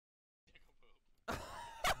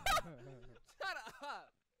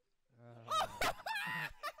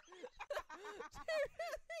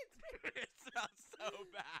It sounds so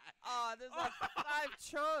bad. Oh, there's like 5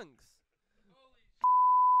 chunks. Holy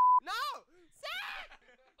No! Zach!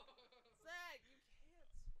 Zach, you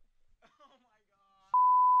can't. Oh my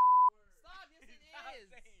god. Stop, yes it Stop is.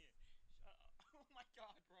 saying it. Shut up. Oh my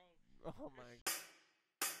god, bro. Oh my.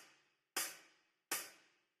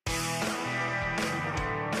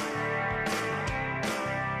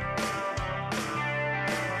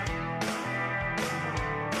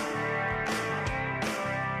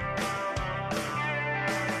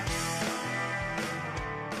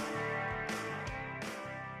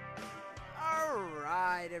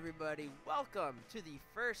 Alright, everybody, welcome to the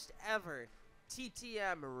first ever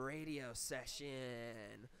TTM Radio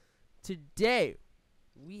session. Today,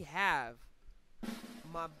 we have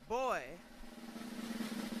my boy,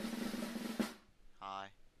 Hi.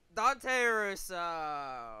 Dante Russo.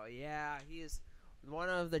 Yeah, he is one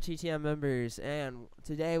of the TTM members. And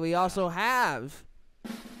today we also have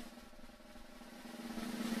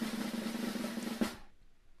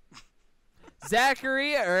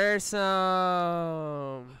Zachary Ursom.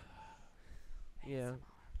 Yeah.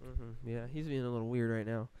 Yeah, he's being a little weird right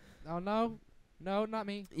now. Oh, no. No, not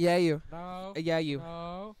me. Yeah, you. No. Yeah, you.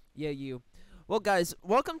 No. Yeah, you. Well, guys,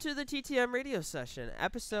 welcome to the TTM Radio session,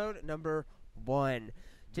 episode number 1.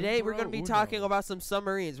 Today, we're going to be talking about some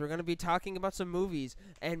submarines. We're going to be talking about some movies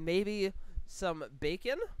and maybe some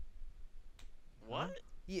bacon. What?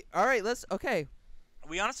 Yeah, all right, okay.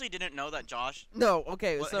 We honestly didn't know that Josh, No,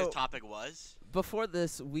 okay, what so his topic was. before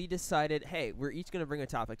this, we decided, hey, we're each going to bring a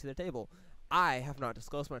topic to the table. I have not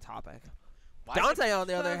disclosed my topic. Why Dante, on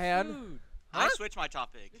the other hand, Food. I Huh? switched my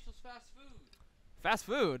topic. This was fast food. fast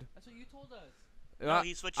food. That's what you told us. No,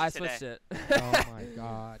 he switched I it today. switched it. Oh, my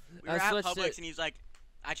God. We I were at switched Publix it. and he's like,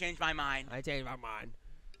 I changed my mind. I changed my mind.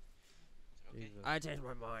 Okay. Jesus. I changed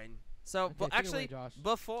my mind. So, Okay, but take it away, actually, Josh.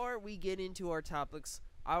 before we get into our topics,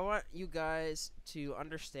 I want you guys to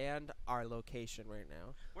understand our location right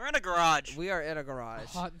now. We're in a garage. We are in a garage.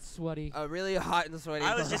 Hot and sweaty. A really hot and sweaty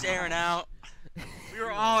I was just garage. airing out. We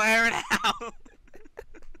were all airing out.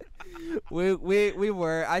 we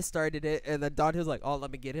were. I started it, and then Dante was like, "Oh,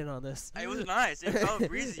 let me get in on this." It was nice. It felt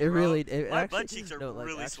breezy, It bro. really. My actually, butt cheeks are no, like,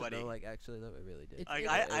 really actually, sweaty. No, like actually, no, it really did. It's- Like, It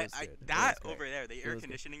I, was I, good. It that was great. over there, the It air was good.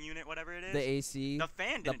 conditioning unit, whatever it is, The AC, the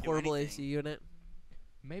fan the didn't portable do anything. AC unit.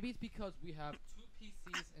 Maybe it's because we have 2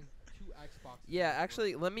 PCs and 2 Xboxes. Yeah,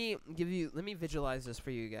 actually, let me visualize this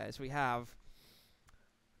for you guys. We have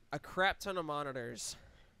a crap ton of monitors,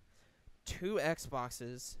 2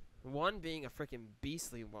 Xboxes, one being a freaking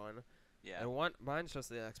beastly one, Yeah. and mine's just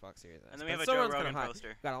the Xbox Series S. And then we but have a so Joe one's kinda Rogan hot. poster.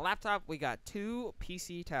 We got a laptop. We got 2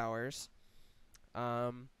 PC towers,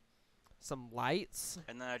 some lights,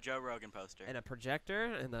 And then a Joe Rogan poster. and a projector.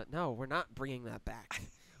 And no, we're not bringing that back.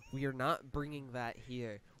 We are not bringing that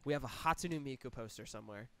here. We have a Hatsune Miku poster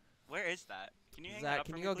somewhere. Where is that? Can you hang that Zach, up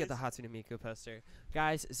can for you me, go get the please? Hatsune Miku poster?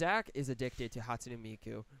 Guys, Zach is addicted to Hatsune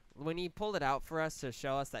Miku. When he pulled it out for us to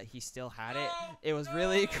show us that he still had it, it was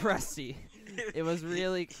really crusty. It was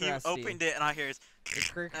really He crusty. opened it and I hear his,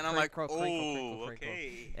 and I'm like, crinkle, crinkle, oh, crinkle.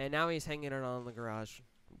 okay. And now he's hanging it on the garage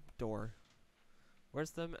door.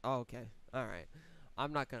 Where's the... Oh, okay. All right.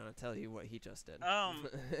 I'm not going to tell you what he just did. I don't know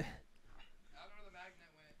where the magnet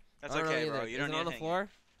went. That's I don't know okay, either. bro. You Is don't it need on to the hang floor?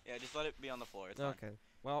 It. Yeah, just let it be on the floor. It's fine. Okay.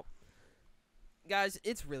 Well, guys,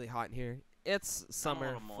 it's really hot in here. It's summer,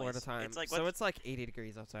 little Florida moist. time. It's like, so what's- it's like 80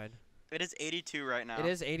 degrees outside. It is 82 right now. It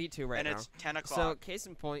is 82 right and now. it's 10 So, o'clock. case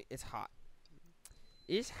in point, it's hot.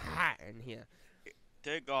 It's hot in here.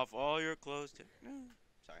 Take off all your clothes.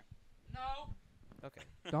 Sorry. No. Okay.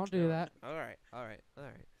 Don't do that. All right. All right. All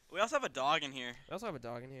right. We also have a dog in here. We also have a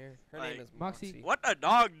dog in here. Her Like- name is Moxie. Moxie. What a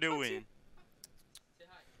dog doing? Say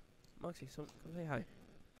hi. Moxie, come say hi.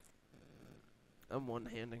 I'm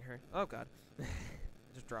one-handing her. Oh, God. I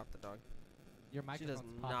just dropped the dog. Your She microphone's does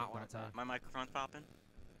popping, not want to Dante. talk. My microphone's popping.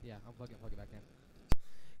 Yeah, plug it back in.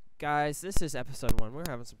 Guys, this is episode 1. We're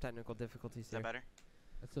having some technical difficulties Is here. that better?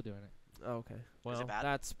 I'm still doing it. Oh, okay. Well, it bad?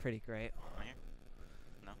 that's pretty great. Right here?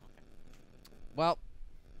 No? Okay. Well,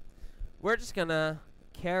 we're just gonna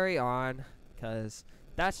carry on, because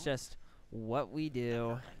that's just what we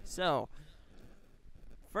do. So,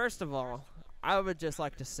 first of all, I would just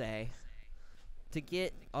like to say, to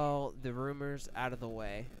get all the rumors out of the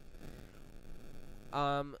way,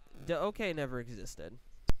 the OK never existed.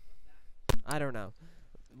 I don't know.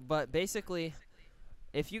 But basically,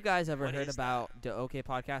 if you guys ever What heard is about the OK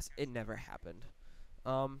podcast, it never happened.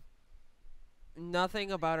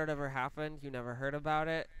 Nothing about it ever happened. You never heard about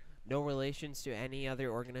it. No relations to any other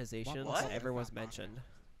organizations What? ever was mentioned.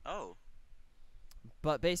 Oh.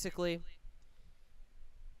 But basically,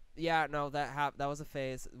 Yeah, no, that was a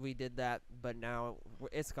phase. We did that, but now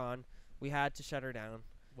it's gone. We had to shut her down.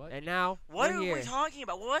 What? And now What we're are here. we talking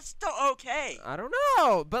about? What's still okay? I don't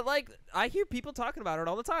know, but like I hear people talking about it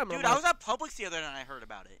all the time. Dude, I'm I like, was at Publix the other night and I heard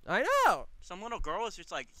about it. I know. Some little girl was just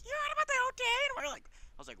like, "You heard about the OT?" And we're like,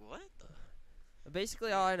 I was like, "What?"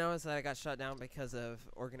 Basically, all I know is that I got shut down because of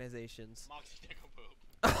organizations. Moxie Nickel poop.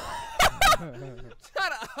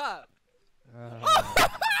 Shut up.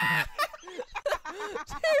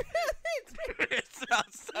 Dude, it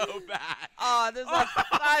sounds so bad. Oh, there's like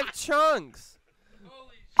 5 chunks.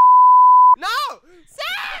 Holy No!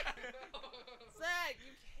 Zach! Zach,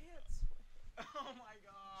 you can't swear. Oh my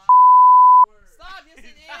god. Stop, yes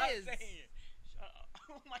Stop it is. saying it. Shut up.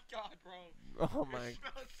 Oh my god, bro. Oh It my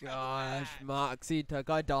smells so gosh, bad. Moxie took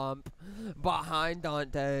a dump behind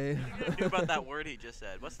Dante. What do you do about that word he just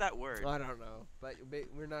said? What's that word? I don't know, but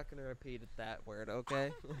we're not gonna repeat that word,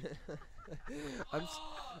 okay? I'm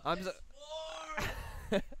so.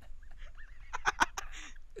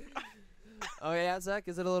 Oh yeah, Zach,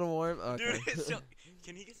 is it a little warm? Okay. Dude, it's so,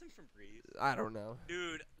 can he get some Febreze? I don't know.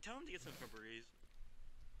 Dude, tell him to get some Febreze.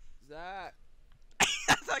 Zach.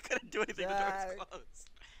 That's not gonna do anything. The Zach. door's closed.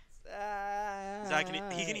 Zach. Zach,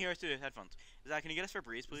 he can hear us through his headphones. Zach, can you get us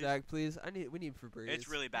Febreze, please? Zach, please. We need Febreze. It's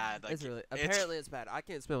really bad. Like, It's really. Apparently, it's bad. I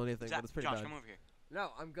can't smell anything, Zach, but it's pretty Josh, bad. come over here.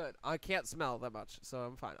 No, I'm good. I can't smell that much, so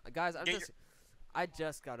I'm fine. Guys, I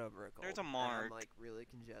just got over a cold. There's a and mark. I'm like really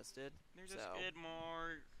congested. There's so, a skid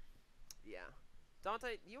mark. Yeah.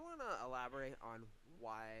 Dante, you want to elaborate on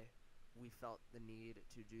why we felt the need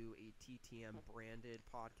to do a TTM branded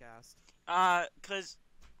podcast? Cause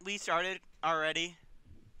we started already.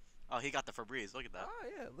 Oh, he got the Febreze. Look at that. Oh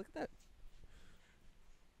yeah, look at that.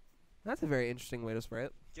 That's a very interesting way to spray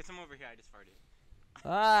it. Get some over here. I just farted.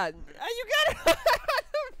 You got it.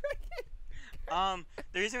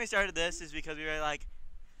 The reason we started this is because we were like,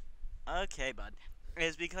 okay, bud,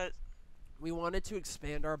 is because We wanted to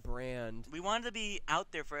expand our brand. we wanted to be out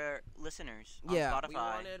there for our listeners on Yeah, Spotify we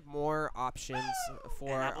wanted more options for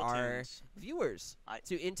and Apple our Tunes. viewers I-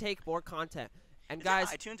 to intake more content. And Is it guys,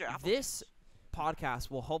 iTunes or Apple this Tunes? podcast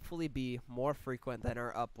will hopefully be more frequent than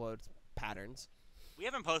our upload patterns. We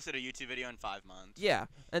haven't posted a YouTube video in 5 months. Yeah,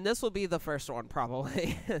 and this will be the first one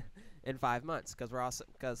probably in 5 months because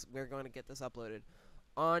we're going to get this uploaded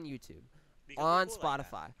on YouTube, Because on we're cool like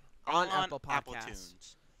that. Spotify, on Apple Podcasts, Apple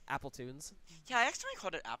Tunes. Apple Tunes, Yeah, I accidentally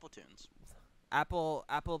called it Apple Tunes. Apple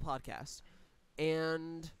Podcast,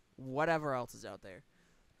 and whatever else is out there.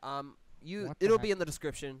 What the It'll heck? be in the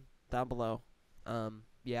description down below.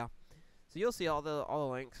 Yeah. So you'll see all the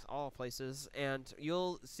links, all places, and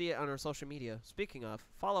you'll see it on our social media. Speaking of,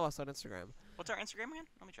 follow us on Instagram. What's our Instagram again?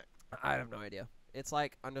 Let me check. I have no idea. It's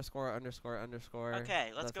like underscore underscore underscore.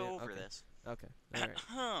 Okay, let's go nothing. over Okay. this. Okay. All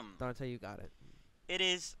right. Dante, you got it. It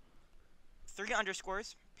is 3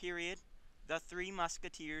 underscores, period. The 3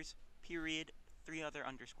 Musketeers, period. 3 other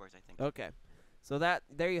underscores, I think. Okay. So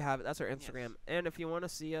there you have it. That's our Yes. Instagram. And if you want to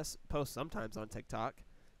see us post sometimes on TikTok,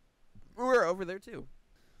 we're over there too.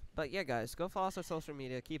 But yeah, guys, go follow us on social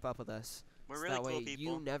media. Keep up with us. We're so really that cool way people.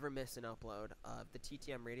 you never miss an upload of the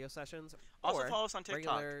TTM radio sessions. Also or follow us on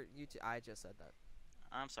TikTok. regular YouTube. I just said that.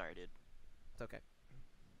 I'm sorry, dude. It's okay.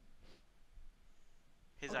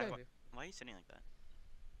 Hey, Okay. Zach, why are you sitting like that?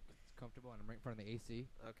 It's comfortable and I'm right in front of the AC.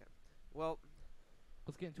 Okay. Well,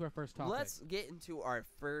 Let's get into our first topic. let's get into our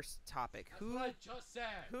first topic. That's what I just said.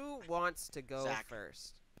 Who wants to go Zach.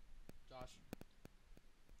 first? Josh.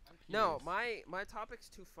 I'm No, curious. my topic's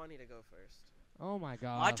too funny to go first. Oh my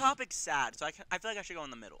god. My topic's sad, so I feel like I should go in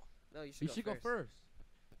the middle. No, you should. You go should first.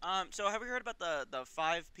 go first. So have you heard about the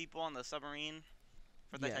 5 people on the submarine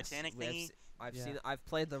for the Yes, Titanic we have thingy? I've Yeah. seen. I've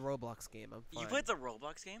played the Roblox game. I'm fine. You played the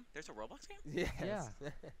Roblox game? There's a Roblox game? Yes.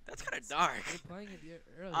 That's kind of dark. We were playing it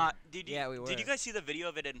earlier. Did you? Yeah, we Did you were. guys see the video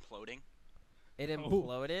of it imploding? It Oh.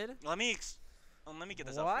 imploded. Let me get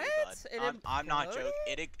this up for you, What? bud. It I'm not joking.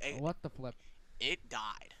 imploded? What the flip? It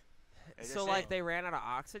died. Is So this like it? they ran out of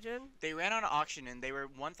oxygen. They ran out of oxygen and they were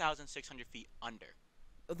 1,600 feet under.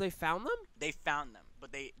 They found them. They found them,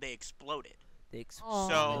 but they exploded. Oh,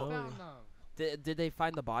 So- we found them. Did they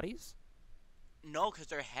find the bodies? No, because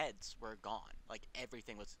their heads were gone. Like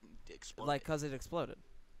everything was exploded. Like, cause it exploded,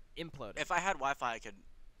 imploded. if I had Wi-Fi, I could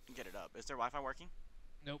get it up. Is there Wi-Fi working?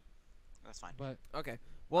 Nope. That's fine. But Okay.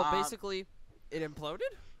 Well, Um, basically, it imploded.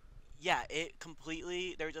 Yeah, it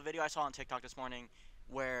completely. There was a video I saw on TikTok this morning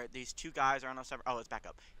where these 2 guys are on a server. Oh, it's back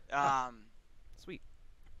up. Sweet.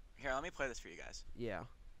 Here, let me play this for you guys. Yeah.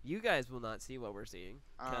 You guys will not see what we're seeing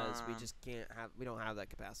because we Um, just can't have. We don't have that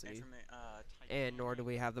capacity, Type and nor do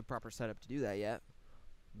we have the proper setup to do that yet.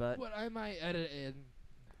 But what I might edit in.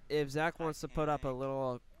 if Zach wants to put up a Titanic.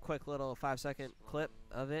 little quick little 5-second clip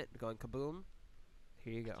of it going kaboom.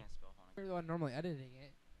 Here you I go. can't spell. Hold on. You're normally editing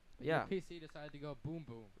it. But Yeah. Your PC decided to go boom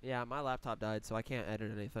boom. Yeah, my laptop died, so I can't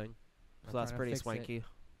edit anything. I'm So that's trying to pretty fix it. swanky.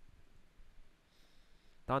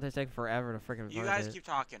 Dante's taking forever to freaking You find guys it. keep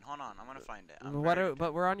talking. Hold on, I'm gonna find it.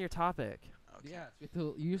 But we're on your topic. Okay. Yeah,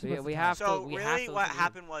 you're supposed we to have talk. to- So really, what listen to you.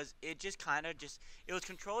 happened was it just kind of it was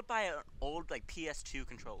controlled by an old like PS2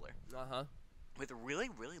 controller Uh-huh. with really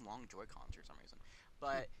long Joy Cons for some reason,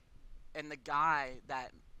 but and the guy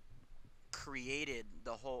that created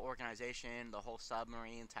the whole organization, the whole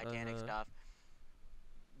submarine, Titanic Uh-huh. stuff,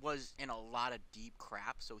 was in a lot of deep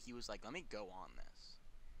crap. So he was like, "Let me go on this."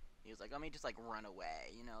 He was like, "Let me just like run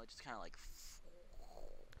away," just kind of like.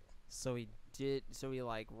 So he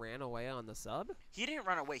like ran away on the sub? He didn't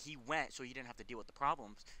run away. He went, so he didn't have to deal with the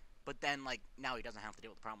problems. But then, like, now he doesn't have to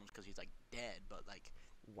deal with the problems because he's like dead. But like,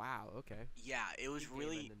 Wow, okay. yeah, it was He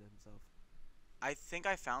really. abandoned himself. I think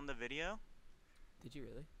I found the video. Did you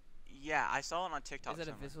really? Yeah, I saw it on TikTok. Is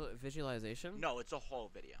it somewhere. a visualization? No, it's a whole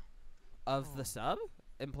video. Of the sub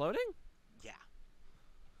imploding? Yeah.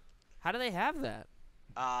 How do they have that?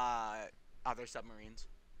 Other submarines.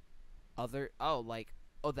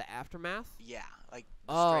 The aftermath? Yeah, like.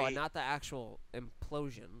 Oh, straight- not the actual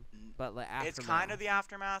implosion, N- but the aftermath. It's kind of the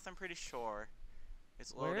aftermath. I'm pretty sure.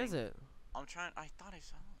 It's loading. Where is it? I'm trying. I thought I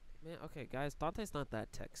saw it. Man, okay, guys, Dante's not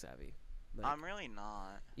that tech savvy. Like, I'm really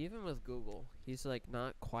not. even with Google, he's like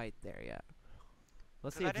not quite there yet.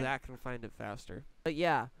 Let's 'Cause see I if didn't- Zach can find it faster. But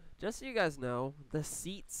yeah, just so you guys know, the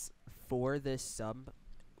seats for this sub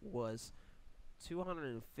was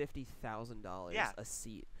 $250,000 Yeah. a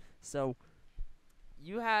seat. So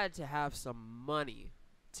you had to have some money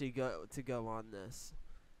to go on this.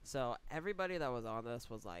 So everybody that was on this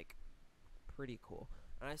was like pretty cool.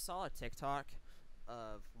 And I saw a TikTok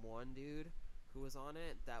of one dude who was on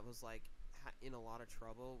it that was like in a lot of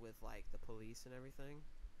trouble with like the police and everything.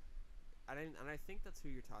 I think that's who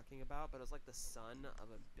you're talking about, but it was like the son of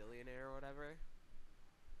a billionaire or whatever.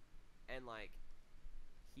 And like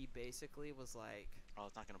he basically was like, Oh,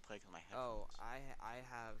 it's not gonna play because my "Oh, headphones. I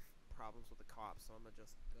have problems with the cops, so I'm gonna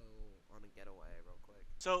just go on a getaway real quick."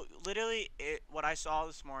 So literally, what I saw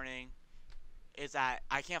this morning is that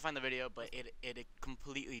I can't find the video, but it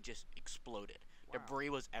completely just exploded. Wow. Debris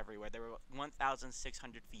was everywhere. There were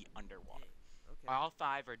 1,600 feet underwater. Okay. All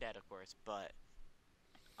 5 are dead, of course, but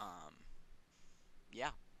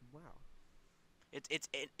yeah, Wow. it's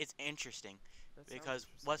interesting That sounds because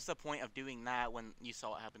interesting. what's the point of doing that when you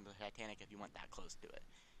saw what happened to the Titanic if you went that close to it?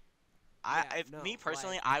 Yeah, Me no,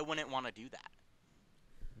 personally, like- I wouldn't want to do that.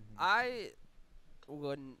 I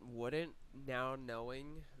wouldn't now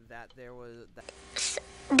knowing that there was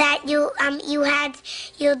that you had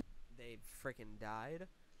they freaking died.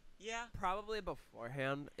 Yeah. Probably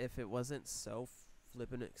beforehand if it wasn't so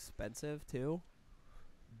flippin' expensive too.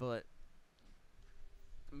 But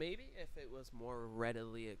maybe if it was more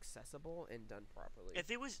readily accessible and done properly. If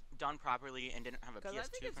it was done properly and didn't have a Because I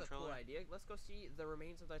think PS2 it's a controller, cool idea. Let's go see the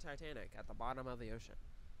remains of the Titanic at the bottom of the ocean.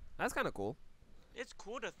 That's kind of cool. it's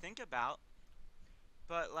cool to think about.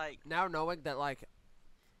 But like, Now knowing that like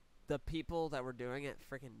the people that were doing it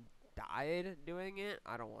freaking died doing it,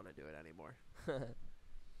 I don't want to do it anymore.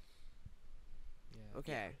 Yeah.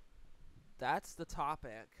 Okay. That's the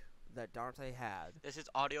topic that Dante had. this is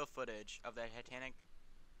audio footage of the Titanic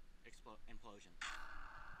implosion.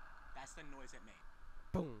 That's the noise it made.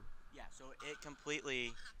 Boom. Yeah, so it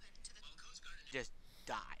completely just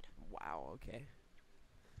died. Wow, okay.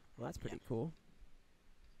 Well, that's pretty cool.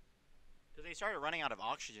 Because they started running out of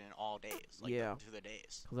oxygen in all days. Like Yeah. to the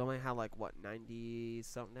days. Because they only had like, what,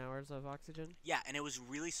 90-something hours of oxygen? Yeah, and it was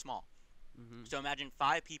really small. Mm-hmm. So imagine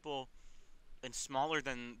 5 people and smaller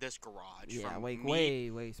than this garage. Yeah, from like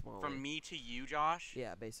me, way smaller. From me to you, Josh,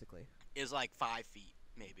 Yeah, basically. is like 5 feet,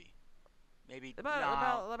 maybe. Maybe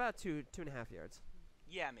About 2.5 yards.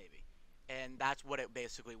 Yeah, maybe. And that's what it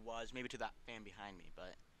basically was. Maybe to that fan behind me,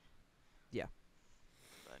 but. Yeah.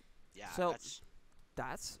 But yeah, So-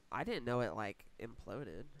 that's I didn't know it like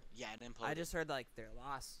imploded. yeah, it imploded. I just heard like they're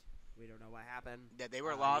lost. We don't know what happened. Yeah, they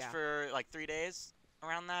were lost yeah. for like 3 days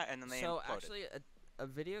around that, and then they So imploded. actually, a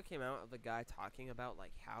video came out of the guy talking about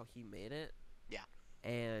like how he made it. Yeah.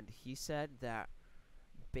 And he said that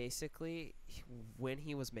basically when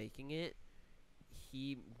he was making it,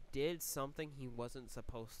 he did something he wasn't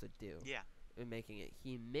supposed to do. Yeah. In making it,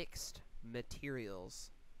 he mixed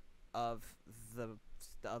materials of the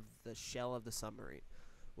shell of the submarine,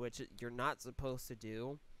 which you're not supposed to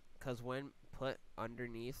do, because when put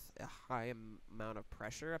underneath a high amount of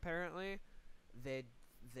pressure, apparently, they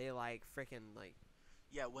like freaking like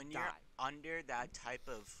Yeah, when die. you're under that type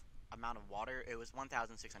of amount of water, it was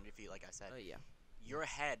 1,600 feet, like I said. Oh yeah. Your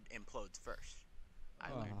head implodes first. I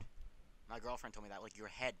Uh-huh. learned. My girlfriend told me that, like, your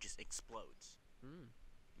head just explodes. Mm.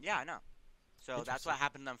 Yeah, I know. So that's Interesting. what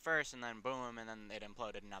happened to them first, and then boom, and then it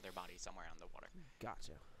imploded, and now their body's somewhere underwater.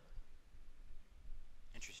 Gotcha.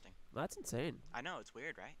 Interesting. That's insane. I know, it's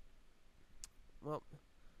weird, right? Well,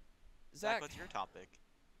 Zach, Zach, what's your topic?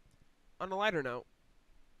 on a lighter note,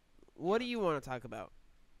 what do you want to talk about?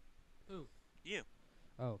 Who? You.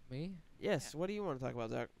 Oh, me? Yes, what do you want to talk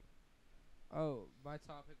about, Zach? Oh, my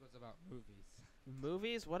topic was about movies.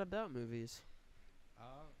 Movies? What about movies?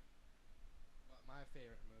 What my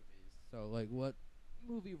favorite movies. So, like, what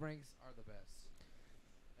movie ranks are the best?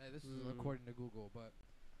 This is according to Google, but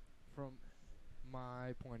from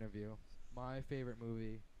my point of view, my favorite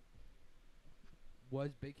movie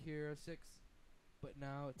was Big Hero 6, but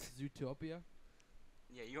now it's Zootopia.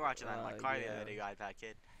 Yeah, you were watching that in my car the yeah. other day, you iPad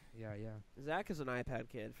kid. Yeah, yeah. Zach is an iPad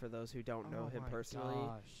kid, for those who don't know Oh him my personally.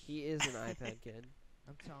 gosh. He is an iPad kid.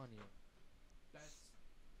 I'm telling you, best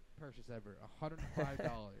purchase ever. $105.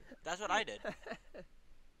 That's what I did.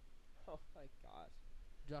 Oh my gosh.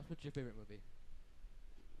 Josh, what's your favorite movie?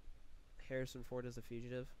 Harrison Ford is a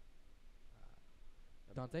fugitive.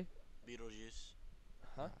 Dante? Beetlejuice.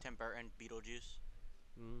 Huh? Tim Burton, Beetlejuice.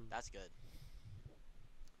 That's good.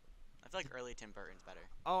 I feel like early Tim Burton's better.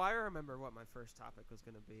 Oh, I remember what my first topic was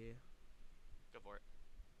going to be. Go for it.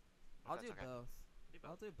 If I'll that's do okay. both. Do I'll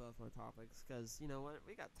both. do both my topics, because, you know what?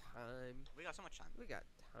 We got time. We got so much time. We got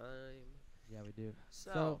time. Yeah, we do.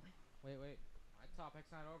 So, Wait. My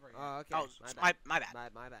topic's not over yet. okay. Oh, my bad.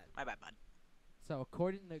 My bad. My bad, bud. So,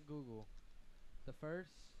 according to Google, the first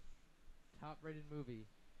top-rated movie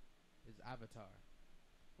is Avatar.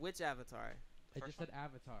 Which Avatar? It First just said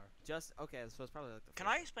Avatar. Just, okay, so it's probably like the Can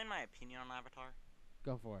I explain my opinion on Avatar?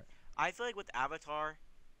 Go for it. I feel like with Avatar,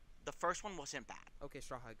 the first one wasn't bad. Okay,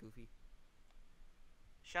 Straw Hat Goofy.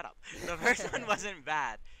 Shut up. The first one wasn't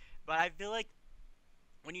bad. But I feel like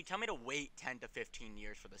when you tell me to wait 10 to 15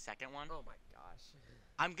 years for the second one, Oh my gosh.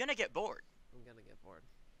 I'm going to get bored. I'm gonna get bored.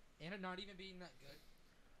 And it not even being that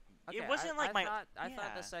good. It wasn't like my- I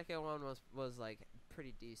thought yeah. the second one was like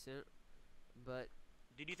pretty decent, but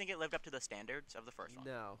Did you think it lived up to the standards of the first one?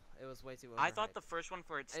 no, it was way too overhyped. I thought the first one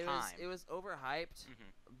for its it time. was overhyped,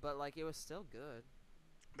 Mhm. but like it was still good.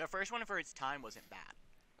 The first one for its time wasn't bad.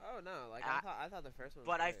 Oh no, like I- I thought the first one was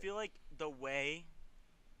But I great. feel like the way,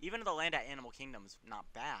 even the land at Animal Kingdom's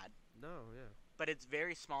not bad, No, yeah. but it's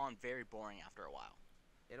very small and very boring after a while.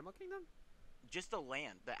 Animal Kingdom? Just the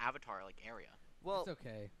land, the Avatar like area. Well, It's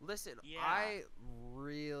okay. listen, Yeah. I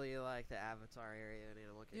really like the Avatar area in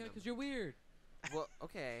Animal Yeah, Kingdom. because you're weird. Well,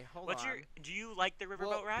 okay, hold What's on. your? Do you like the riverboat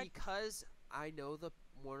well, ride? because I know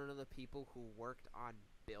one of the people who worked on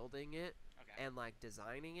building it Okay. and like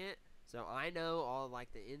designing it, so I know all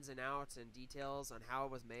like the ins and outs and details on how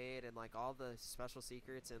it was made and like all the special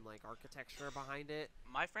secrets and like architecture behind it.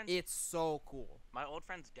 My friend's, It's so cool. my old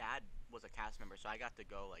friend's dad was a cast member, so I got to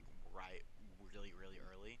go like really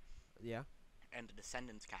early, Yeah. and the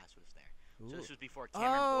Descendants cast was there. Ooh. So this was before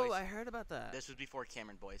Cameron Oh, Boyce. I heard about that. This was before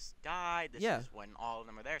Cameron Boyce died. This Yeah. is when all of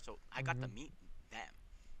them were there. So I got to meet them.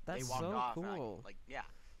 That's They walked so off. And cool. yeah.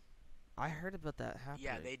 I heard about that happening.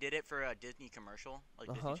 Yeah, they did it for a Disney commercial, like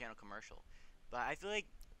Uh-huh. Disney Channel commercial. But I feel like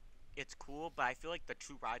it's cool, but I feel like the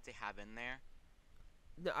two rides they have in there.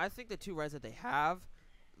 No, I think the two rides that they have,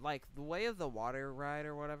 like the Way of the Water ride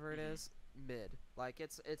or whatever it Mhm. is, mid. Like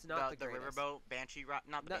it's not the the greatest. riverboat Banshee ride,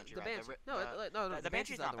 not the No, Banshee the ride. Banshee. The, No, no, the the Banshee's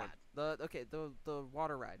Banshee's the not other one. bad. The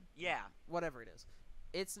water ride, Yeah, whatever it is.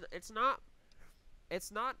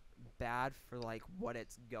 It's not bad for like what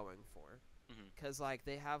it's going for. Mhm. Cuz like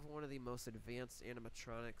they have one of the most advanced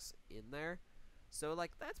animatronics in there. So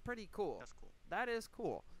like that's pretty cool. that's cool. That is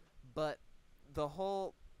cool. But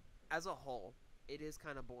as a whole, it is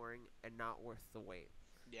kind of boring and not worth the wait.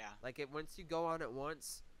 Yeah. Like once you go on it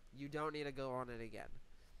once, you don't need to go on it again.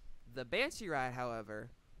 The Banshee ride,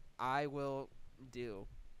 however, I will do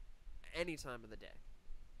any time of the day.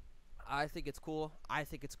 I think it's cool. I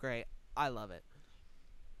think it's great. I love it.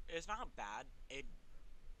 It's not bad.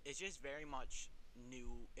 It's just very much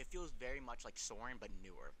new. It feels very much like Soarin', but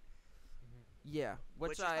newer. Yeah,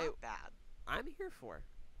 which is not bad. I'm here for.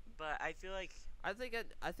 But I feel like I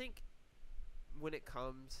think when it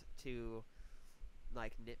comes to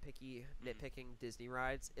like nitpicking Disney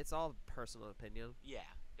rides, it's all personal opinion. yeah,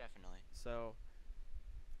 definitely. So,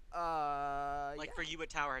 Like yeah. for you at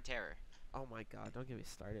Tower of Terror, Oh my God! Don't get me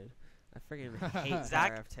started. I freaking hate Zach-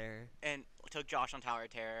 Tower of Terror. and took Josh on Tower of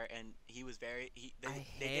Terror, and he was very. They I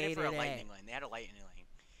did it for a hated lightning it. lane. They had a lightning lane,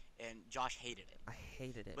 and Josh hated it. I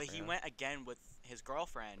hated it. But he bro. went again with his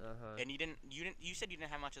girlfriend, Uh-huh. and you said you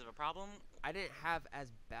didn't have much of a problem. I didn't have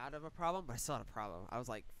as bad of a problem, but I still had a problem. I was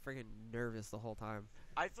like freaking nervous the whole time.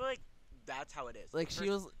 I feel like that's how it is. Like The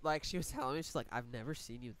she was telling me, she's like, I've never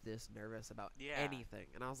seen you this nervous about Yeah. anything,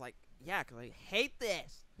 and I was like, yeah, 'cause I hate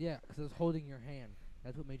this. Yeah, 'cause I was holding your hand.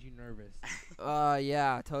 That's what made you nervous.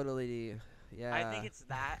 Yeah, totally. Yeah. I think it's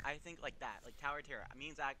that. I think like that, like Tower of Terror. I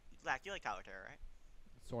mean, Zach, you like Tower of Terror, right?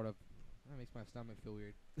 Sort of. That makes my stomach feel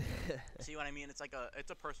weird. See what I mean? It's like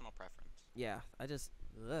it's a personal preference. Yeah, I just,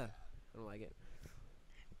 I don't like it.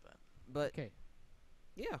 But- But Okay.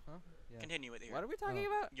 yeah. Huh? Yeah. Continue with What are we talking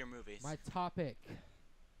about? your movies. My topic.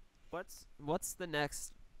 What's the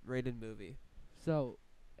next rated movie? So,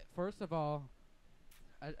 first of all,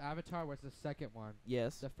 Avatar was the second one.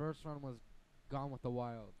 Yes. The first one was Gone with the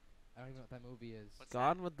Wild. I don't even know what that movie is. What's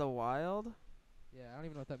Gone with the Wild? Yeah, I don't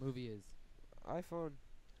even know what that movie is. iPhone.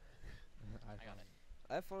 I got it.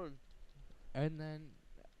 iPhone. And then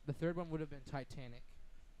the third one would have been Titanic.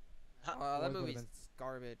 Huh? That Fourth would've movie's been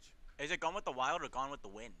garbage. Is it Gone with the Wild or Gone with the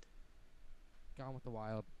Wind? Gone with the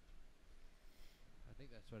Wild. I think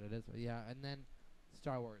that's what it is. But yeah, and then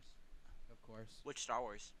Star Wars, of course. Which Star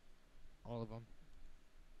Wars? All of them.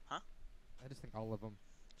 Huh? I just think all of them.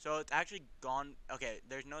 So it's actually Gone. Okay,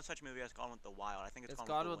 there's no such movie as Gone with the Wild. I think it's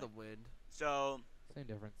Gone with with the the Wind. Wind. So Same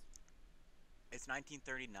difference. it's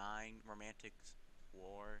 1939, romantic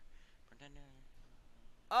war. Pretender.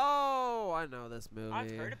 Oh, I know this movie. I've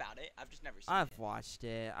heard about it. I've just never seen I've it. watched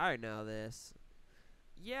it. I know this.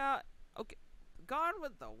 Yeah, okay. Gone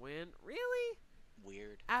with the Wind? Really?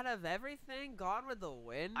 Weird. Out of everything, Gone with the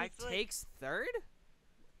Wind I feel like- takes third?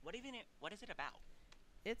 What What is it about?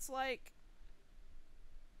 It's like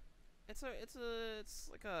it's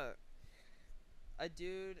like a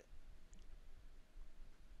dude.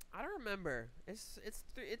 I don't remember. It's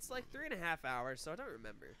like 3.5 hours, so I don't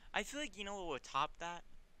remember. I feel like you know what would top that?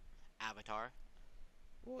 Avatar.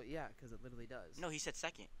 Well, yeah, because it literally does. No, he said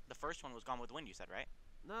second. The first one was Gone with the Wind. You said right?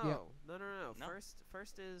 No, Yeah. no. No?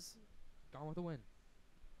 First is. Gone with the Wind.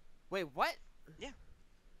 Wait, what?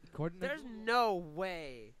 According to There's Google, no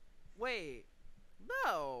way. Wait,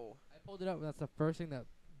 no. I pulled it up. That's the first thing that.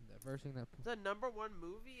 The number one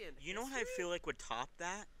movie in You know what I history? feel like would top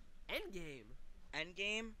that? Endgame.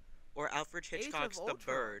 Endgame or Alfred Age of Hitchcock's The Ultron.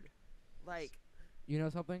 Bird. Like You know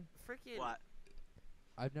something? freaking What?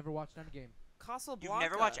 I've never watched Endgame. Casablanca. You've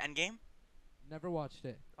never watched Endgame? Never watched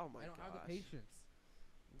it. Oh my I don't gosh. have the patience.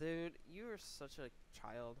 Dude, you are such a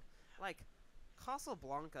child. Like,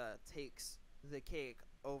 Casablanca takes the cake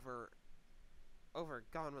over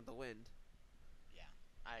Gone with the Wind.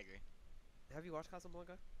 I agree. Have you watched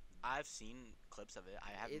Casablanca? I've seen clips of it.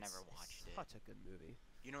 I have It's never watched it. such a good movie.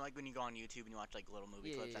 You know, like when you go on YouTube and you watch like little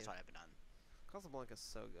movie Yeah, clips. yeah, That's yeah. what I've done. Casablanca's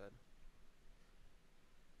so good.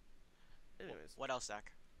 Anyways, What else,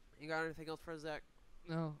 Zach? you got anything else for Zach?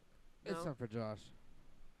 No. It's No? time for Josh.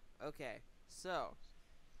 Okay, so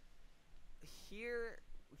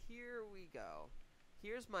here we go.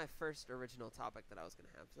 Here's my first original topic that I was gonna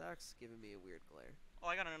have. Zach's giving me a weird glare. Oh,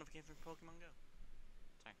 I got a notification from Pokemon Go.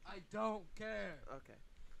 Sorry. I don't care. Okay.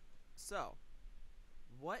 So,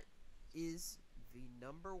 what is the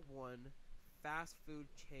number one fast food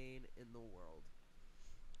chain in the world?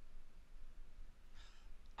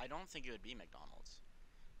 I don't think it would be McDonald's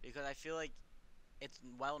because I feel like it's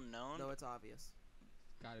well known. No, it's obvious.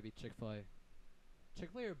 Gotta be Chick-fil-A.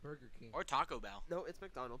 Chick-fil-A or Burger King? Or Taco Bell. No, it's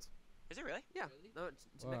McDonald's. Is it really? Yeah. Really? No,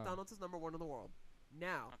 it's Wow. McDonald's is number one in the world.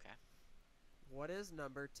 Now, Okay. what is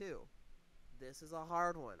number two? This is a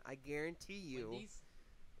hard one. I guarantee you, Wendy's?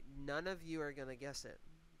 none of you are gonna guess it.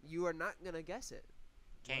 You are not gonna guess it.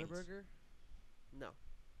 Cane's. Whataburger? No.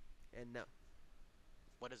 And no.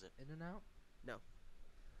 What is it? In-N-Out?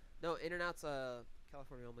 No, In-N-Out's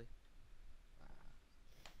California only.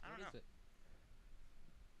 I don't What is know. it?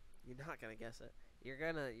 You're not gonna guess it. You're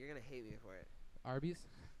gonna hate me for it. Arby's?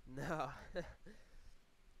 No.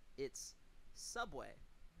 It's Subway.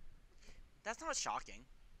 That's not shocking.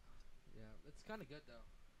 Yeah, it's kind of good though.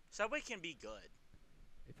 Subway can be good.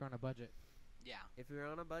 If you're on a budget. Yeah. If you're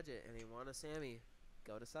on a budget and you want a Sammy,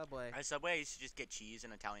 go to Subway. At Subway, I used to just get cheese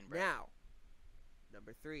and Italian bread. Now,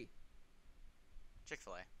 number three.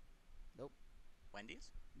 Chick-fil-A. Nope.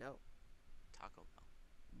 Wendy's. No. Taco Bell.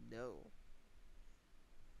 No.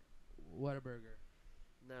 Whataburger.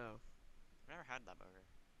 No. I've never had that burger.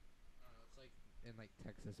 I don't know, it's like in like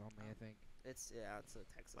Texas only, I think. It's a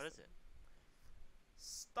Texas. What is thing. it?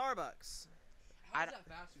 Starbucks. I How's don't- that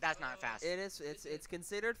fast food? That's not fast. It is. It's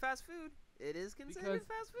considered fast food. It is considered Because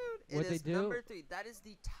fast food. what It they is do- number three. That is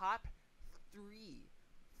the top 3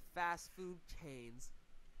 fast food chains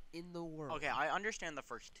in the world. Okay, I understand the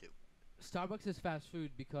first two. Starbucks is fast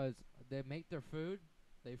food because they make their food,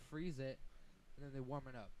 they freeze it, and then they warm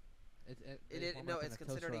it up. They warm it up in It's a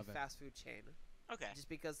considered toaster a oven. fast food chain. Okay. Just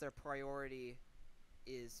because their priority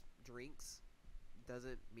is drinks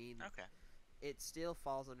doesn't mean Okay. it still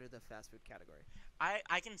falls under the fast food category.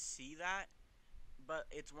 I can see that, but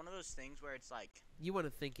it's one of those things where it's like You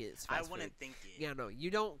wouldn't think it's I fast food. wouldn't think it. Yeah, no,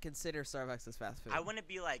 you don't consider Starbucks as fast food. I wouldn't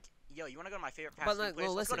be like, yo, you want to go to my favorite fast But, food like, place?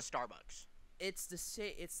 well, Let's go to listen. Starbucks. It's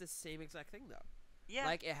the same exact thing though. Yeah.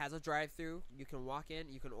 Like it has a drive-through. You can walk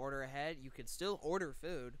in. You can order ahead. You can still order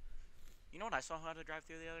food. You know what I saw how to drive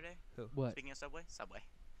through the other day? What? Speaking of Subway? Subway.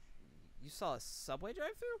 You saw a Subway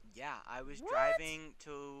drive-through? Yeah, I was What? driving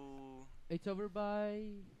to. It's over by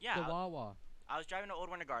Yeah. the Wawa. I was driving to Old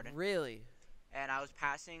Winter Garden, Really? and I was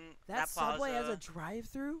passing That plaza. Subway has a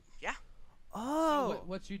drive-through? Yeah. Oh. So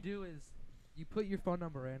what you do is you put your phone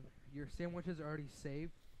number in. Your sandwiches are already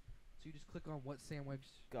saved, so you just click on what sandwich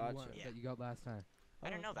Gotcha. you want Yeah. that you got last time. I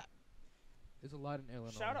didn't know that. There's a lot in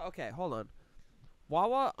Illinois. Shout out. Okay, hold on.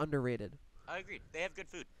 Wawa underrated. I agreed. They have good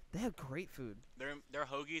food. They have great food. Their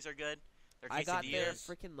hoagies are good. Their I got their quesadillas.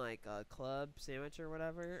 freaking like club sandwich or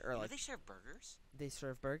whatever, or You know like they serve burgers. they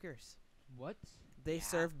serve burgers. What? They Yeah.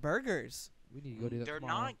 serve burgers. We need to go do that They're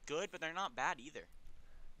tomorrow. not good, but they're not bad either.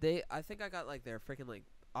 I think I got like their freaking like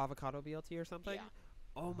avocado BLT or something. Yeah.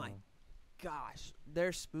 Oh my Uh-huh. gosh,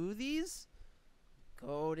 their smoothies,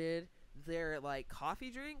 goated. Their like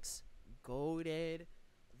coffee drinks, goated.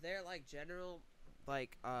 Their like general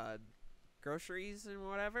like groceries and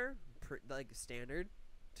whatever, like standard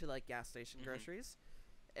to like gas station Mhm. groceries,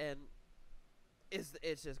 and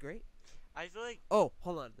it's just great. I feel like Oh,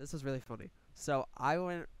 hold on, this is really funny. So I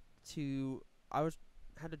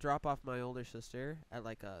had to drop off my older sister at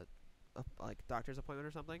like a like doctor's appointment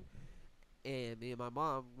or something, and me and my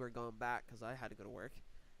mom were going back because I had to go to work,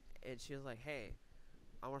 and she was like, "Hey,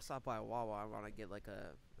 I want to stop by a Wawa. I want to get like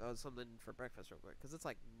something for breakfast real quick because it's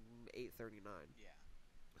like 8:39." yeah.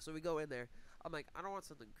 So we go in there. I'm like, I don't want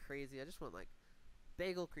something crazy. I just want like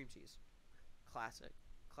bagel cream cheese, classic,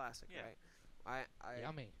 Yeah. right? I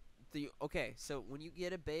Yummy. Okay, so when you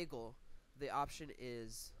get a bagel, the option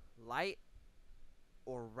is light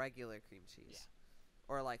or regular cream cheese,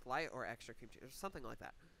 or like light or extra cream cheese, or something like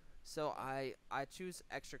that. So I choose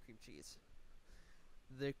extra cream cheese.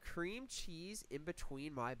 The cream cheese in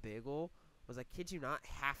between my bagel was, I kid you not,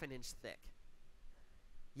 half an inch thick.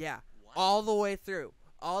 Yeah, What? all the way through.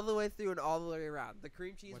 All the way through and all the way around. The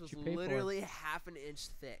cream cheese What was you pay for. literally half an inch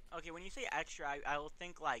thick. Okay, when you say extra, I will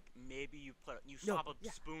think like maybe you No, slop a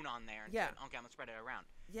yeah. spoon on there and Yeah. say, okay, I'm gonna spread it around.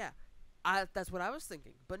 Yeah, that's what I was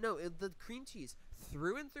thinking. But no, the cream cheese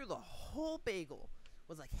through and through the whole bagel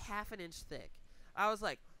was like half an inch thick. I was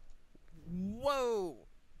like, whoa.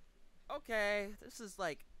 Okay, this is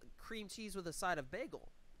like cream cheese with a side of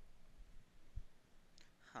bagel.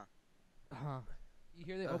 Huh. You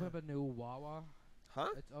hear they Uh-huh. opened up a new Wawa? Huh?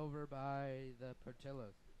 It's over by the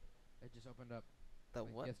Portillo's. It just opened up The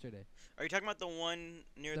like what? yesterday. Are you talking about the one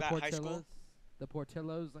near The that high school? The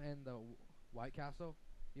Portillo's and the White Castle.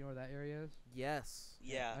 You know where that area is? Yes.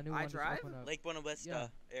 Yeah, A new I one just drive? opened up. Lake Buena Vista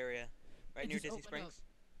area, right It near just Disney opened up. Springs.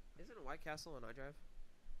 Isn't it White Castle on iDrive?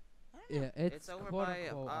 I don't know. Yeah, it's, It's over quote by,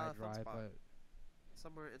 unquote Fun iDrive, Spot. but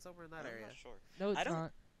Somewhere, it's over in that I'm area. not sure. no, it's I don't-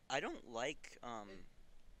 not. I don't like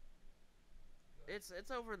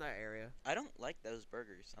It's over in that area. I don't like those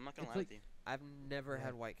burgers. I'm not gonna It's lie like- with you. I've never Yeah.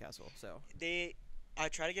 had White Castle, so. I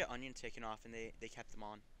tried to get onions taken off and they kept them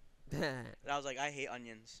on. I And I was like, I hate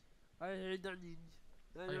onions. hate onions.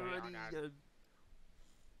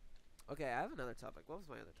 Okay, I have another topic. What was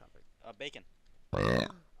my other topic? Bacon.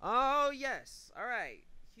 Oh, yes. All right.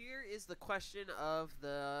 Here is the question of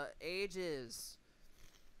the ages.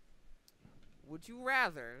 Would you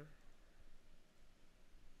rather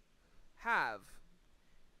have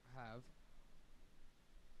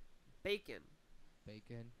bacon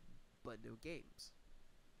Bacon. but no games?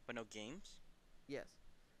 But no games? Yes.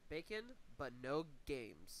 Bacon but no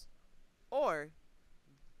games. Or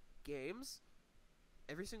games,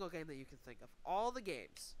 every single game that you can think of. All the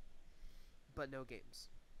games, but no games.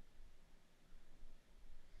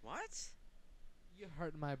 What? You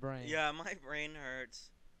hurt my brain. Yeah, my brain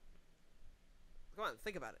hurts. Come on,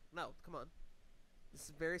 think about it. No, come on. This is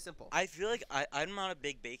very simple. I feel like I'm not a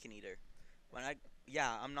big bacon eater.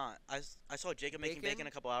 I'm not. I saw Jacob making Bacon? bacon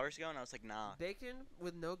a couple hours ago, and I was like, nah. Bacon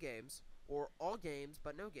with no games, or all games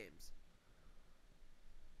but no games.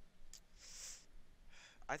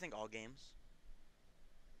 I think all games.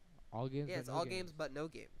 All games. Yeah, but it's no all games but no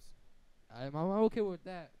games. I'm okay with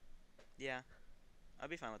that. Yeah, I'd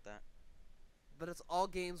be fine with that. But it's all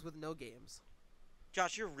games with no games.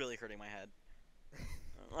 Josh, you're really hurting my head.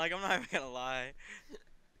 Like, I'm not even gonna lie.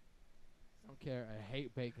 Don't care. I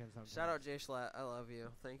hate bacon sometimes. Shout out Jay Schlatt. I love you.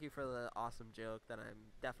 Thank you for the awesome joke that I'm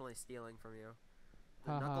definitely stealing from you.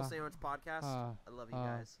 The Ha Knuckle ha. Sandwich Podcast. Ha I love you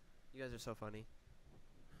ha. guys. You guys are so funny.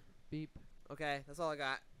 Beep. Okay, that's all I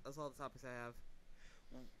got. That's all the topics I have.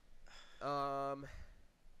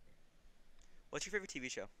 What's your favorite TV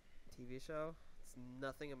show? TV show? It's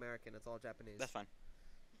nothing American. It's all Japanese. That's fine.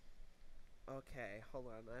 Okay, hold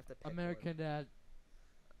on. I have to pick American one. Dad.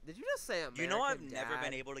 Did you just say American You know I've Dad? never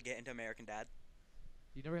been able to get into American Dad.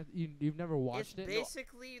 You've never watched It's it?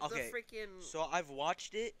 basically Okay, the freaking So I've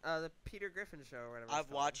watched it. the Peter Griffin show or whatever. I've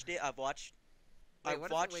watched it. I've watched Wait, I've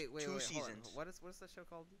what watched is it? Wait, two hold on. seasons. What is the show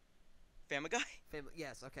called? Family Guy. Family.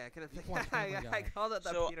 Yes. Okay. I couldn't You think. watched Family I Guy. called it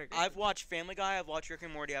the So Peter Griffin. I've watched Family Guy. I've watched Rick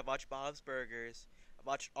and Morty. I've watched Bob's Burgers. I've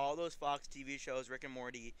watched all those Fox TV shows, Rick and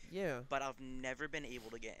Morty. Yeah. But I've never been able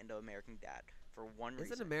to get into American Dad for one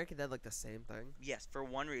reason. Isn't American Dad like the same thing? Yes, for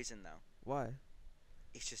one reason though. Why?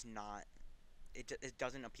 It's just not. It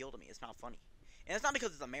doesn't appeal to me. It's not funny, and it's not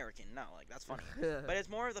because it's American. No, like that's funny. But it's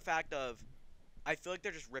more of the fact of, I feel like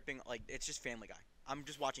they're just ripping. Like it's just Family Guy. I'm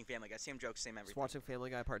just watching Family Guy. Same jokes, same Just everything. watching Family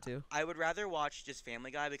Guy Part 2. I would rather watch just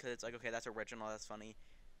Family Guy because it's like, okay, that's original, that's funny.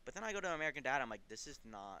 But then I go to American Dad, I'm like, this is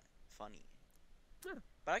not funny. Yeah.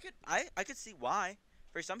 But I could see why.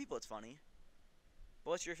 For some people, it's funny.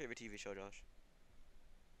 But what's your favorite TV show, Josh?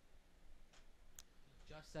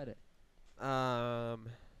 Just said it. I'm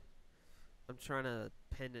trying to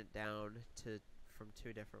pin it down from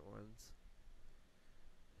two different ones.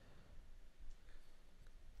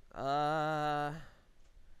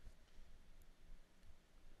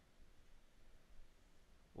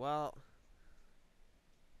 Well,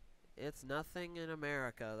 it's nothing in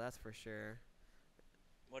America, that's for sure.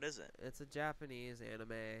 What is it? It's a Japanese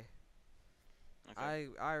anime. Okay.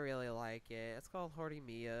 I really like it. It's called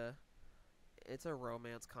Horimiya. It's a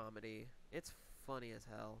romance comedy. It's funny as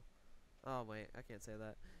hell. Oh wait, I can't say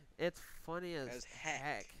that. It's funny as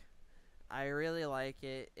heck. I really like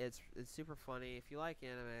it. It's super funny. If you like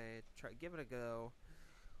anime, give it a go.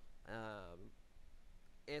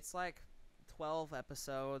 It's like 12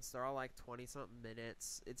 episodes. They're all like 20 something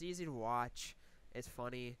minutes. It's easy to watch. It's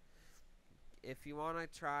funny. If you want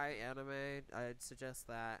to try anime, I'd suggest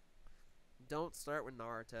that. Don't start with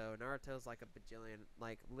Naruto. Naruto's like a bajillion,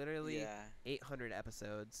 like literally Yeah. 800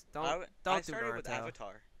 episodes. Don't I do started Naruto. with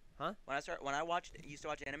Avatar. Huh? When I used to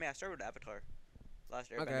watch anime, I started with Avatar.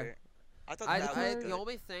 Last Airbender. Okay. I thought I, that I, was good. the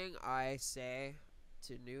only thing I say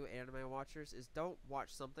to new anime watchers is don't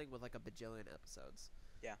watch something with like a bajillion episodes.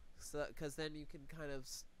 Yeah. So, because then you can kind of.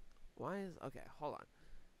 Okay? Hold on,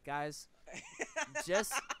 guys.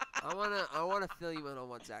 Just I wanna fill you in on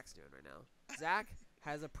what Zach's doing right now. Zach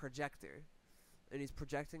has a projector, and he's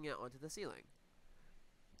projecting it onto the ceiling.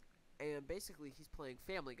 And basically, he's playing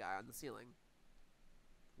Family Guy on the ceiling.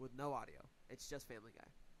 With no audio. It's just Family Guy.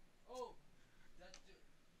 Oh,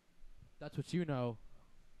 that's what you know.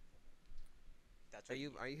 That's Are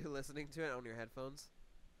what you listening to it on your headphones?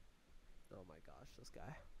 Oh my gosh, this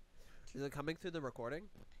guy. Is it coming through the recording?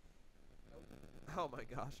 Oh my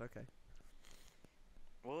gosh, okay.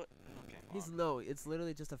 What? Okay. It's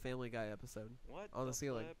literally just a Family Guy episode. What on the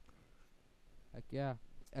ceiling. flip? Heck yeah.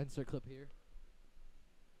 Insert clip here.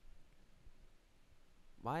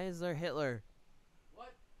 Why is there Hitler?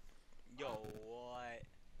 What? Yo, what?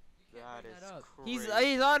 That is He's crazy.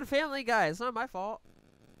 he's on Family Guy. It's not my fault.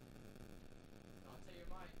 I'll tell your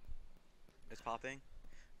mic. It's popping.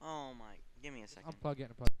 Oh my! Give me a second. Unplug it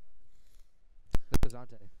and plug. This is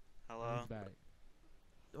Dante. Hello. He's back.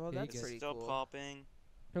 Oh, Yeah, you that's get it. pretty Still cool. popping.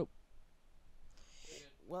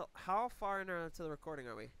 Well, how far into the recording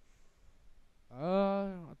are we?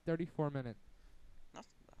 34 minutes. Not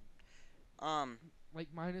so bad. Like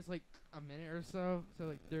mine is like a minute or so, so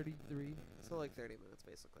like 33. So like 30 minutes,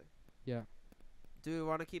 basically. Yeah. Do we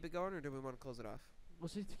want to keep it going, or do we want to close it off?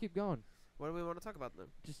 Let's just keep going. What do we want to talk about then?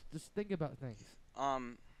 Just think about things. What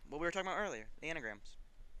we were talking about earlier, the anagrams.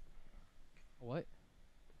 What?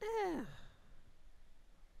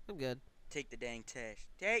 I'm good. Take the dang test.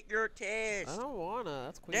 Take your test. I don't wanna.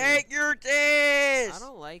 That's queer. Take your test. I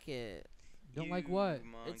don't like it. Don't like You what?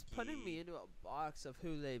 It's putting monkey. me into a box of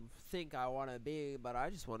who they think I want to be, but I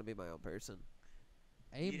just want to be my own person.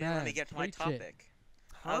 Amen. You didn't let me get to my Preach it. topic.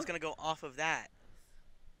 I was gonna go off of that.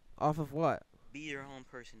 Off of what? Be your own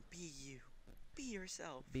person. Be you. Be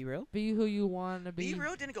yourself. Be real? Be who you want to be. Be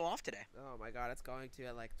real didn't go off today. Oh my god, it's going to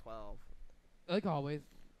at like 12 Like always.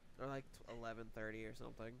 or like 11:30 or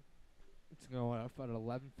something. It's going off at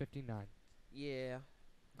 11:59. Yeah.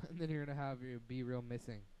 And then you're gonna have your be real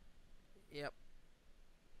missing. Yep.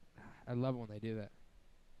 I love it when they do that.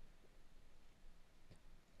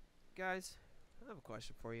 guys, I have a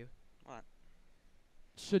question for you.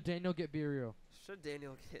 Should Daniel get Be Real? Should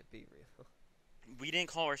Daniel get Be Real? We didn't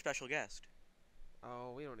call our special guest.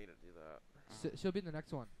 Oh, we don't need to do that. She'll be in the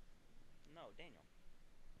next one. No, Daniel.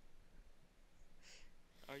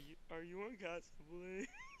 Are you on Castaway?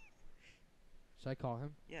 Should I call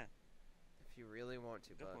him? Yeah, If you really want to,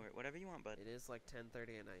 go bud. for it. Whatever you want, bud. It is like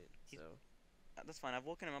 10:30 at night, He's- so. That's fine. I've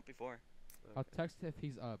woken him up before. I'll text if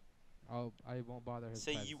he's up. I won't bother his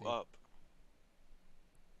Say privacy. you up.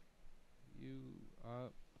 You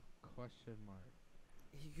up? Question mark.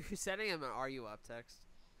 You're sending him an "Are you up?" text.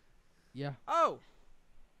 Yeah. Oh,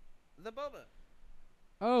 the boba.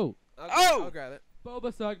 Oh, Okay, Oh! I'll grab it.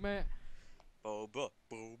 boba segment. Boba,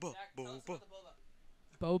 boba, boba.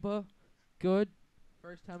 Boba, good.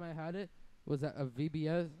 First time I had it was at a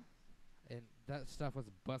VBS, and that stuff was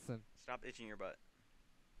bussin'. Stop itching your butt.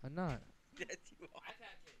 I'm not. Yes, you are.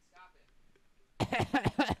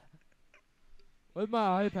 Stop it. With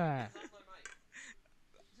my iPad.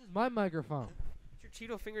 This is my microphone. Get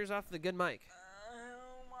your Cheeto fingers off the good mic.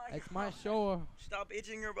 Oh my It's my show. Stop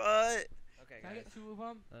itching your butt. Okay, Can I guys. get 2 of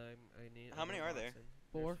them? I need. How many are there?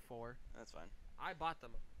 Four. There's 4. That's fine. I bought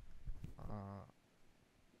them.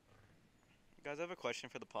 Guys, I have a question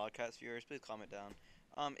for the podcast viewers. Please comment down.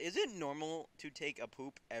 Is it normal to take a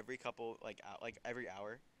poop every couple, like every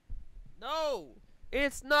hour? No,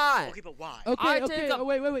 it's not. Okay, but why? Okay, I okay. take a- Oh,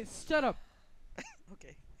 wait. Shut up.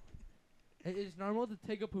 Okay. It is normal to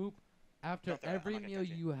take a poop after Don't throw it. I'm every not gonna meal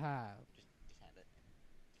touch it. you have. Just hand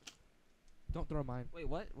it. Don't throw mine. Wait,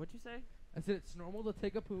 what? What'd you say? I said it's normal to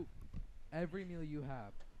take a poop every meal you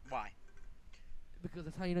have. Why? Because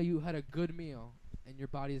that's how you know you had a good meal and your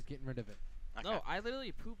body is getting rid of it. Okay. No, I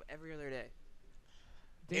literally poop every other day.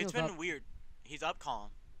 Daniel's It's been up. weird. He's up calm.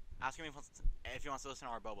 Ask him if he wants to listen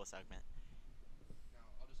to our Bobo segment. No,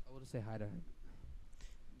 I will just say hi to him.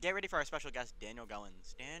 Get ready for our special guest, Daniel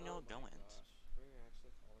Goins. Daniel Oh my Goins. gosh. We're actually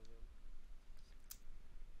calling him.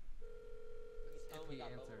 If he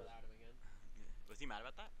answers. without him again. Was he mad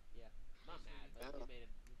about that? Not mad, but he made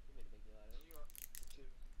a big deal out of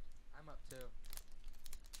it. I'm up too.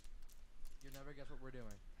 You'll never guess what we're doing.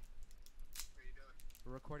 What are you doing?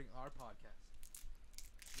 We're recording our podcast.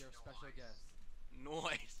 You're a special guest.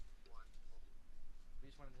 Noise. Wonderful. We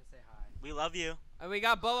just wanted to say hi. We love you. And we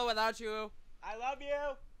got Boba without you. I love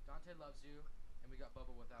you. Dante loves you, and we got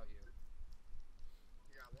Boba without you.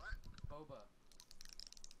 You got what? Boba.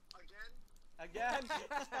 Again? Again.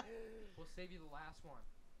 We'll save you the last one.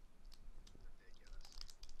 Ridiculous.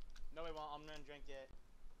 No, we won't. I'm gonna drink it.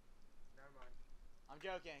 Never mind. I'm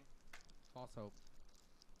joking. False hope.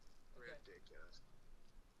 Okay. Ridiculous.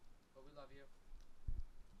 But we love you.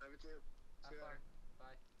 Love you too. Have See you fun. later.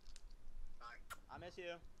 Bye. Bye. I miss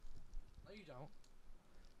you. No, you don't.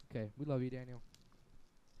 Okay, we love you, Daniel.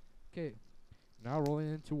 Okay, now rolling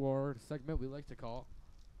into our segment we like to call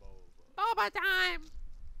Boba time.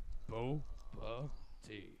 Boba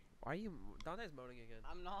Tea. Why are you? Dante's moaning again.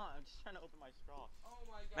 I'm not. I'm just trying to open my straw. Oh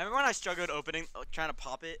my god. Remember when I struggled opening, trying to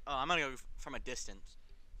pop it? Oh, I'm gonna go from a distance.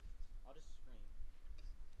 I'll just scream.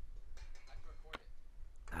 I can record it.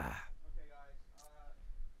 Okay, guys.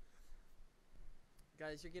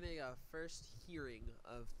 Guys, you're getting a first hearing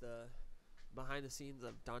of the behind the scenes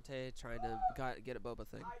of Dante trying to get a Boba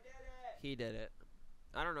thing. I did it. He did it.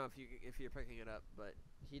 I don't know if you're picking it up, but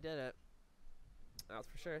he did it. That's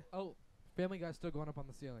for sure. Oh, Family Guy's still going up on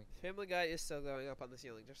the ceiling. Family Guy is still going up on the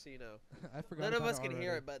ceiling, just so you know. I forgot. None of about us can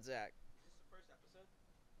hear already. it but Zach. Is this the first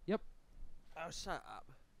episode? Oh, shut up.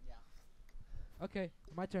 Yeah. Okay,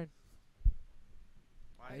 my turn.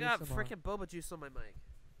 I I got ASMR. freaking boba juice on my mic.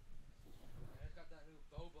 I got that new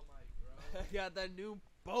Boba mic, bro. I got that new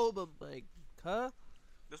boba mic, huh?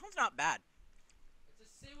 This one's not bad. It's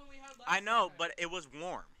the same one we had last I know, time. but it was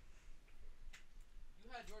warm. You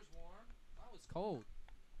had yours warm. Mine was cold.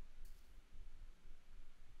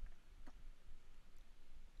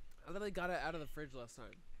 I literally got it out of the fridge last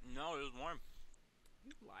time. No, it was warm.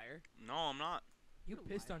 You liar. No, I'm not. You You're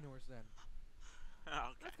pissed lying. on yours then. Okay.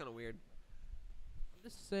 That's kind of weird. I'm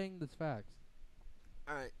just saying this facts.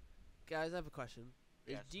 All right, guys, I have a question.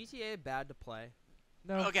 Yes. Is GTA bad to play?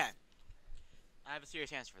 No. Okay. I have a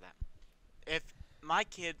serious answer for that. If my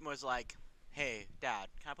kid was like, "Hey, Dad,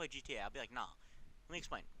 can I play GTA?" I'll be like, "Nah." Let me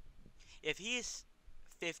explain. If he's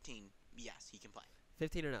 15, yes, he can play.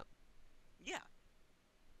 15 and up. Yeah.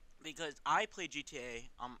 Because I played GTA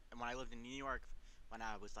when I lived in New York when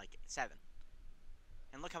I was like 7.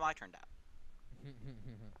 And look how I turned out.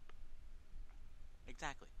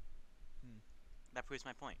 Exactly. That proves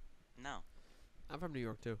my point. No. I'm from New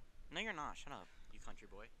York too. No, you're not. Shut up, you country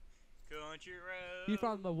boy. Country road. He's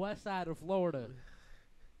from the west side of Florida.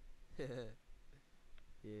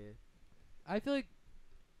 Yeah. I feel like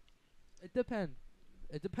it depends.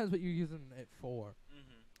 It depends what you're using it for.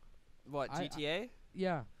 Mm-hmm. What, GTA?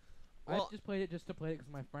 Yeah. Well- I just played it just to play it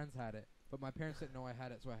because my friends had it. But my parents didn't know I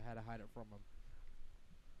had it, so I had to hide it from them.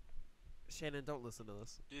 Shannon, don't listen to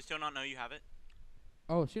this. Do you still not know you have it?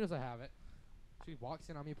 Oh, she knows I have it. She walks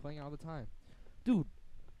in on me playing it all the time. Dude,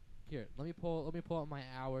 here, let me pull up my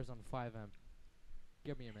hours on 5M.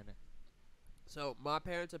 Give me a minute. So, my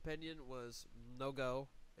parents' opinion was no go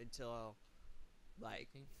until, like,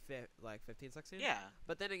 15, 16? Yeah.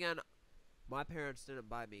 But then again, my parents didn't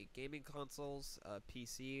buy me gaming consoles,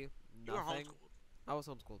 PC, You were nothing. homeschooled. I was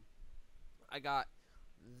homeschooled. I got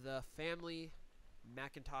the family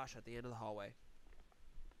Macintosh at the end of the hallway.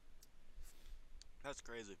 That's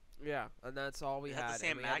crazy. Yeah, and that's all we You had. had the same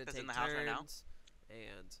and we Mac had to that's take in the house right now? turns,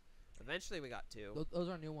 and eventually we got two. Those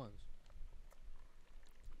are new ones.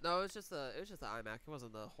 No, it was just the iMac. It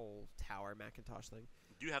wasn't the whole tower Macintosh thing.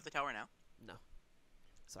 Do you have the tower now?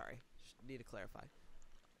 Sorry, need to clarify.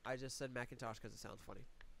 I just said Macintosh because it sounds funny.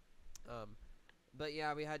 But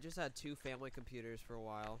yeah, we had two family computers for a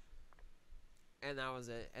while, and that was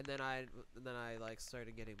it. And then I like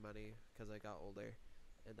started getting money because I got older,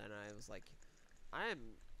 and then I was like, I'm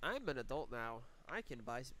an adult now. I can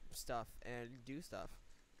buy stuff and do stuff.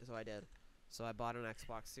 So I did. So I bought an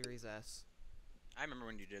Xbox Series S, I remember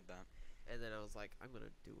when you did that. and then I was like, I'm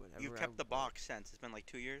gonna do whatever. You've kept the box since. It's been like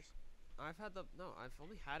 2 years? I've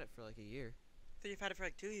only had it for like a year. I thought you've had it for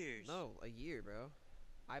like 2 years. No, a year, bro.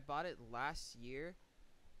 I bought it last year,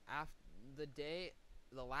 after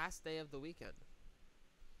the last day of the weekend.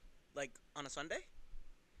 Like on a Sunday?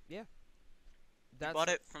 You That's bought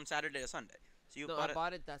it from Saturday to Sunday. So you no, bought I it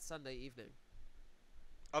bought it that Sunday evening.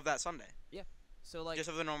 of that Sunday. So like Just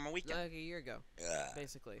of the normal weekend. like a year ago,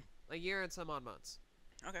 basically. A year and some odd months.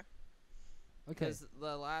 Okay. Because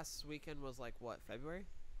the last weekend was like what, February?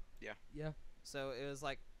 Yeah. So it was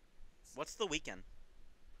like What's the weekend?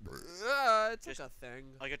 it's Just like a thing.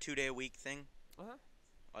 Like a 2-day-a-week thing? Uh-huh.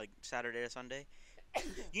 Like Saturday to Sunday?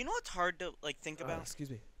 You know what's hard to like think about? Excuse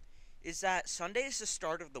me. Is that Sunday is the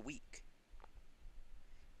start of the week.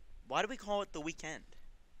 Why do we call it the weekend?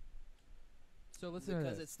 So listen to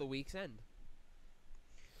Because this. it's the week's end.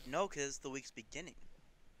 No, because the week's beginning.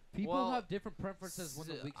 People Well, have different preferences when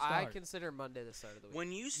the week I starts. consider Monday the start of the week.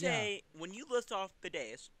 When you say, when you list off the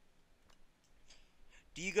days,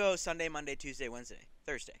 do you go Sunday, Monday, Tuesday, Wednesday,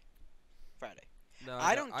 Thursday, Friday? No,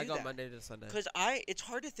 I don't I do go that. Monday to Sunday. Because it's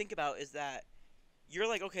hard to think about is that you're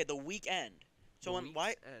like, okay, the weekend. So The when why?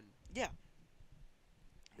 week's end Yeah.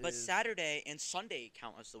 But is- Saturday and Sunday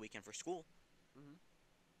count as the weekend for school.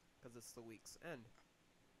 Because it's the week's end.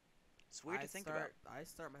 It's weird to think about. I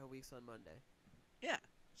start my weeks on Monday.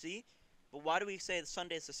 See? But why do we say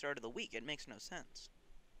Sunday is the start of the week? It makes no sense.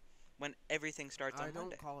 When everything starts on I don't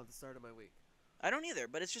Monday. call it the start of my week. I don't either,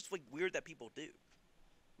 but it's just like weird that people do.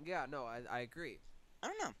 Yeah, no, I agree. I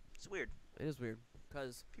don't know. It's weird. It is weird.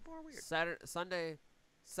 Because People are weird. Saturday,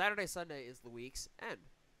 Sunday is the week's end.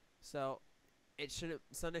 So,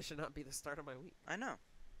 Sunday should not be the start of my week. I know.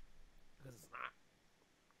 Because it's not.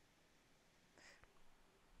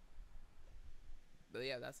 But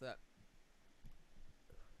yeah, that's that.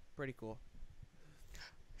 Pretty cool.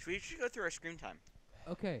 We should go through our screen time.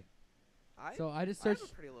 Okay. I So I just I have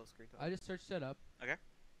searched. a pretty low screen time. I just searched it up. Okay.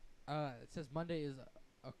 It says Monday is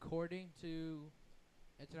according to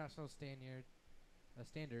international standards.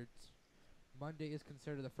 Monday is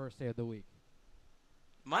considered the first day of the week.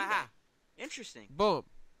 Monday. Aha. Interesting. Boom.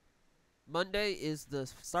 Monday is the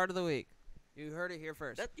start of the week. You heard it here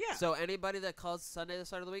first. Yeah. So anybody that calls Sunday the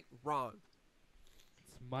start of the week, wrong.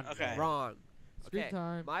 It's Monday. Okay. Wrong. Screen Okay.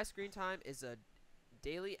 time My screen time is a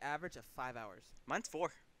daily average of 5 hours. Mine's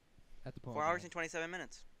 4. at the point. 4 hours and 27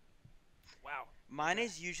 minutes. Wow. Mine Okay.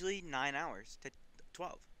 is usually 9 hours to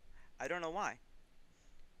 12. I don't know why.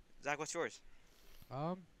 Zach, what's yours?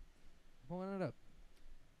 Pulling it up.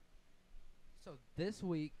 So this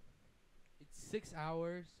week, it's 6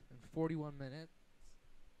 hours and 41 minutes.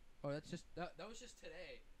 Oh, that's just that was just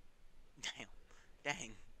today. Damn.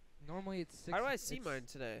 Dang. Normally it's 6. How do I see it's- mine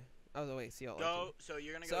today? Oh, wait, see all. Go. So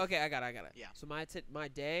you're gonna So go. okay, I got it. Yeah. So my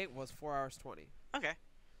day was 4 hours 20. Okay.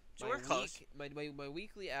 So my we're close. My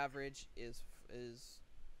weekly average is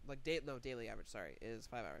like daily average. Sorry, is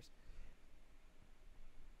 5 hours.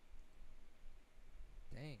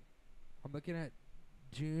 Dang. I'm looking at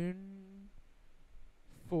June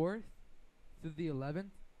 4th through the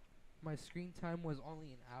 11th. My screen time was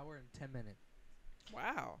only an hour and 10 minutes.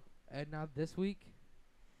 Wow. And now this week,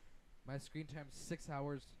 my screen time is 6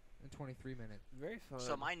 hours and 23 minutes. Very fun.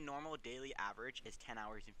 So my normal daily average is 10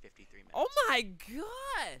 hours and 53 minutes. Oh my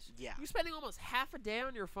gosh! Yeah. You're spending almost half a day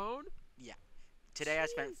on your phone? Today I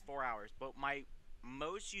spent Jeez. 4 hours, but my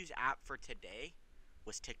most used app for today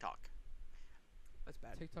was TikTok. That's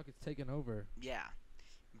bad. TikTok is taking over. Yeah.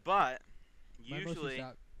 But My most usually used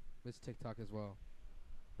app was TikTok as well.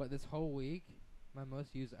 But this whole week, my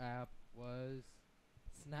most used app was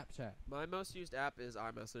Snapchat. My most used app is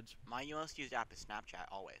iMessage. my most used app is Snapchat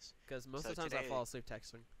always. Because most So of the times I today- fall asleep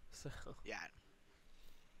texting. Yeah.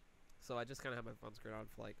 So I just kind of have my phone screwed on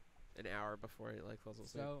for like an hour before it like falls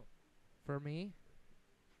asleep. So, for me,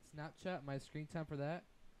 Snapchat, my screen time for that,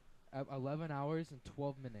 11 hours and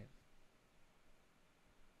 12 minutes.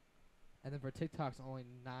 And then for TikTok's only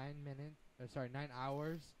 9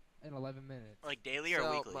 hours and 11 minutes. Like daily or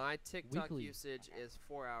so weekly? my TikTok Weekly. usage is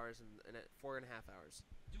 4 hours and 4.5 hours.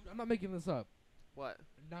 Dude, I'm not making this up. What?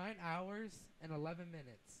 9 hours and 11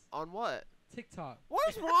 minutes. On what? TikTok.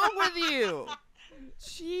 What's wrong with you?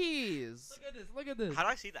 Jeez. Look at this. Look at this. How do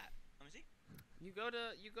I see that? Let me see. You go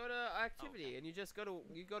to activity and you just go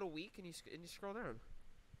to week and you scroll down.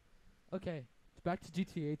 Okay, back to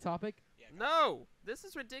GTA topic. Yeah, No, this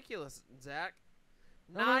is ridiculous, Zach.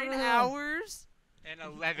 No, no, 9 no, no. hours And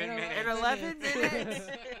 11 And minutes. and 11 minutes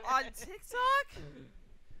on TikTok?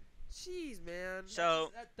 Jeez, man.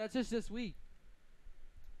 So That's just this week.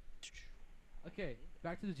 Okay,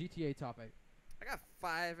 back to the GTA topic. I got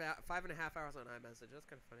 5.5 hours on iMessage. That's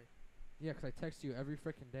kind of funny. Yeah, 'cause I text you every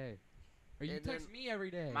freaking day. Or you And text then me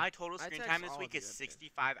every day. my total I screen text time this all week of you is every day.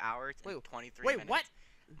 65 hours and Wait, 23 Wait, minutes. what?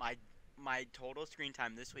 My total screen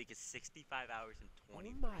time this week is 65 hours and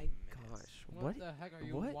 23 Oh my minutes. gosh. what the heck are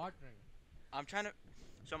you What? watching? I'm trying to.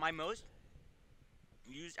 So my most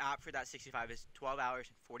used app for that 65 is 12 hours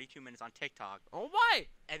and 42 minutes on TikTok, Oh my!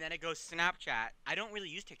 and then it goes Snapchat. I don't really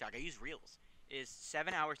use TikTok. I use Reels. Is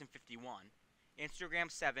 7 hours and 51. Instagram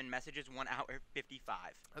 7, messages 1 hour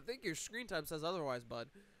 55. I think your screen time says otherwise, bud.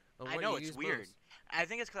 on I what know you it's use weird. most. I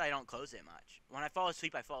think it's because I don't close it much. When I fall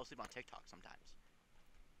asleep on TikTok sometimes.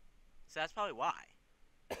 So that's probably why.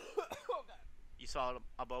 Oh god. You saw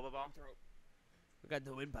a boba ball? Throat. I got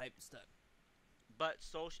the windpipe stuck. But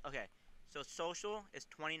social, okay. So social is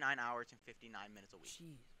 29 hours and 59 minutes a week.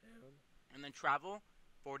 Jeez, man. And then travel,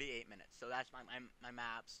 48 minutes. So that's my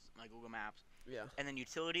maps, my Google Maps. Yeah. And then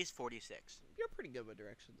utilities, 46. You're pretty good with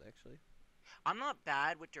directions, actually. I'm not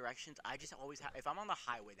bad with directions. I just always have, if I'm on the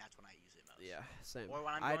highway, that's when I use it most. Yeah, same. Or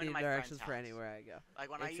when I'm I going to need my directions friend's for house. anywhere I go.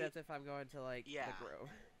 Like when I use, Except if I'm going to, like, Yeah. the Grove.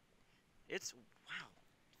 it's, wow,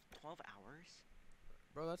 12 hours?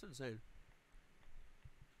 Bro, that's insane.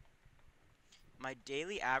 My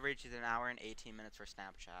daily average is 1 hour and 18 minutes for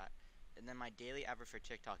Snapchat. And then my daily average for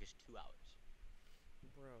TikTok is 2 hours.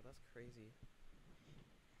 Bro, that's crazy.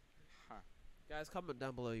 Huh. Guys, comment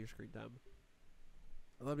down below your screen time.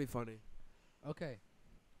 That'd be funny. Okay,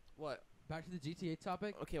 What? back to the GTA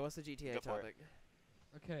topic. Okay, what's the GTA Go for it. topic?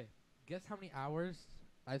 Okay, guess how many hours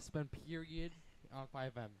I've spent period on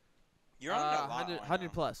 5M? You're on a lot 100, right 100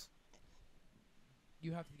 now. plus.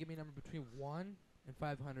 You have to give me a number between 1 and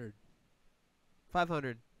 500.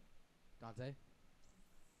 500. Dante?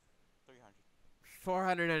 300.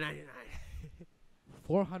 499.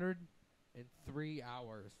 403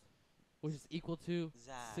 hours, which is equal to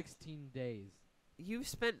Zach. 16 days. You've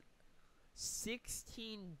spent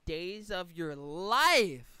 16 days of your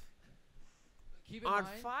life Keep in on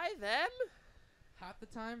mind, 5M? half the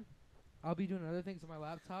time, I'll be doing other things on my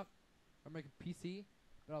laptop or my PC,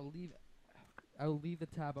 but I'll leave the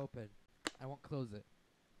tab open. I won't close it.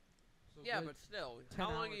 So Yeah, good but still, 10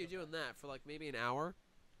 how long are hours you of doing that? For like maybe an hour?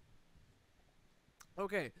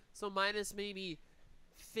 Okay, so minus maybe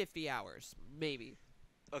 50 hours, maybe.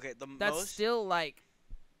 Okay, the That's most still like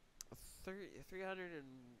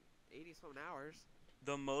 380 something hours.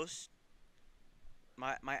 the most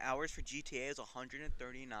my hours for GTA is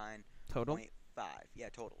 139.5. Total? Yeah,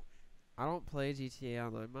 total. I don't play GTA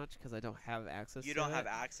Online much because I don't have access You to don't it. have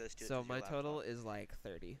access to it. So 'cause your my total laptop. is like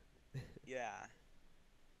 30. Yeah.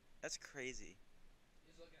 That's crazy.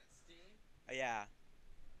 Just looking at Steam. Yeah.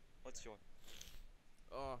 What's your?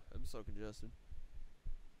 Oh, I'm so congested.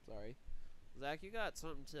 Sorry. Zach, you got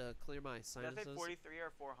something to clear my Did I sinuses? say 43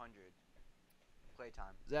 or 400?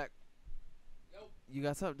 Playtime. Zach, Nope. you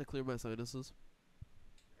got something to clear my sinuses?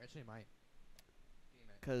 Actually, might. Steam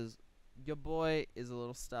it. Because your boy is a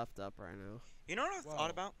little stuffed up right now. You know what I've Whoa.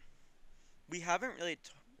 thought about? We haven't really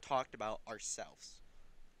talked about ourselves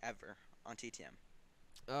ever on TTM.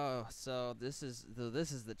 Oh, so this is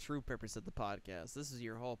the true purpose of the podcast. This is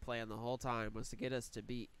your whole plan the whole time, was to get us to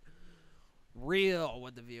be real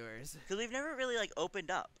with the viewers. Because we've never really like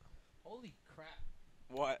opened up. Holy crap.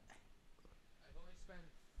 What? I've only spent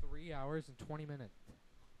 3 hours and 20 minutes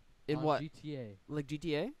In on what? GTA. Like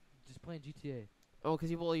GTA? Just playing GTA. Oh,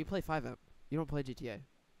 because you play 5M. You don't play GTA.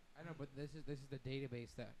 I know, but this is the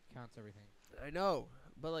database that counts everything. I know,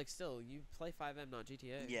 but like still, you play 5M, not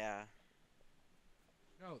GTA. Yeah.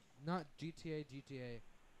 No, not GTA.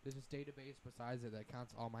 There's this database besides it that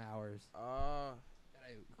counts all my hours. Oh, That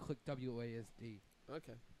I click WASD.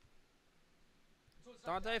 okay.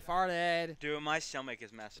 Dante farted. Dude, my stomach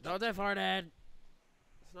is messed up. Dante farted.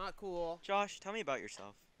 It's not cool. Josh, tell me about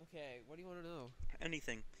yourself. Okay, what do you want to know?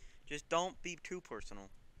 Anything. Just don't be too personal.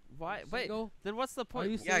 Why? Wait, Single? then what's the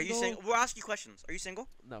point? you Yeah, are you Single? single? We'll ask you questions. Are you single?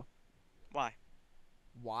 No. Why?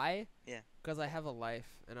 Why? Yeah. Because I have a life,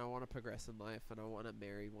 and I want to progress in life, and I want to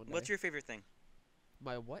marry one day. What's your favorite thing?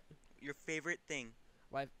 My what? Your favorite thing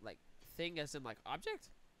My, like, thing as in, like, object?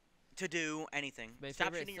 to do? Anything. My Stop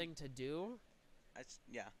favorite shitting thing to do?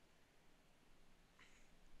 yeah.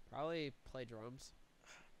 Probably play drums.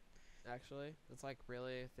 Actually, it's like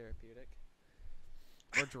really therapeutic.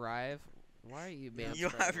 Or drive. Why are you man? You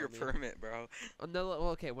have your permit, bro. Oh, no, well,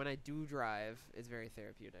 okay. When I do drive, it's very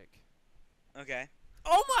therapeutic. Okay.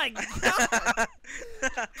 Oh my god!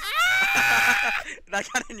 That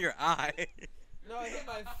got in your eye. No, I hit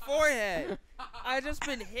my forehead. I just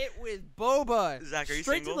been hit with boba. Zach, are you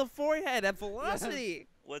straight single? to the forehead at velocity.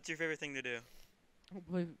 What's your favorite thing to do?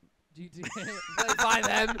 Play GTA. Play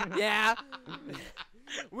 5M. Yeah.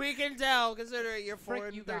 We can tell, considering you're Frick 4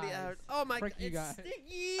 you and 30 guys. hours. Oh my god, Frick you it's guys.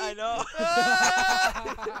 sticky. I know.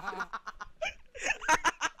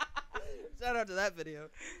 Shout out to that video.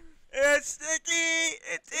 It's sticky.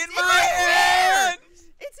 It's in my my hand.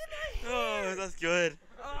 It's in my Oh, hair. that's good.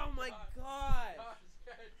 Oh my god.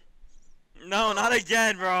 No, not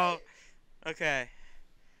again, bro. Okay.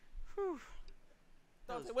 Whew.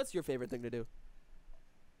 Dante, what's your favorite thing to do?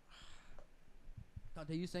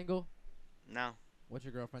 Dante, you single? No, What's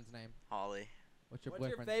your girlfriend's name? Holly. What's your What's your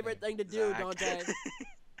boyfriend's favorite name? thing to do, Zach. Dante?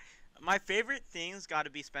 My favorite thing's got to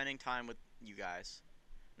be spending time with you guys.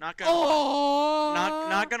 Not gonna. Oh!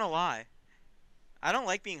 Not gonna lie. I don't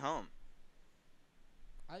like being home.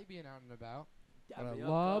 I like being out and about. Dab But I me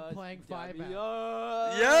love cuz. playing Dab 5M. me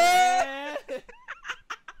up. Yeah!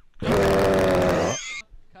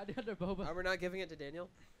 Can I do under boba? Are we not giving it to Daniel?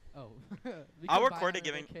 Oh. I'll record it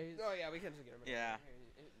giving- Oh yeah, we can just get him. Yeah.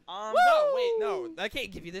 No, wait, no. I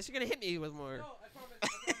can't give you this. You're gonna hit me with more. No, I promise.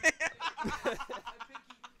 I promise.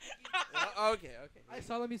 Okay. I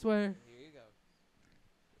saw, let me swear. Here you go.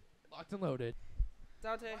 Locked and loaded.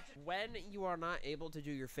 Dante, when you are not able to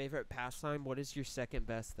do your favorite pastime, what is your second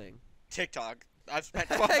best thing? TikTok. I've spent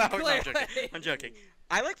 12 hours. No, I'm joking. Clearly. I'm joking.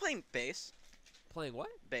 I like playing bass. Playing what?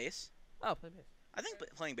 Bass. Oh, playing bass. I think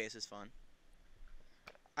playing bass is fun.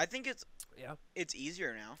 I think Yeah. it's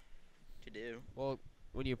easier now to do. Well,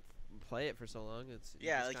 when you play it for so long, it's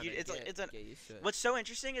Yeah, just like kinda it's get, it's a. get used to it. What's so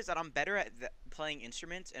interesting is that I'm better at playing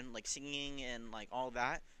instruments and like singing and like all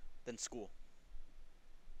that than school.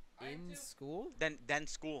 In school? Than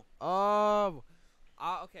school. Oh,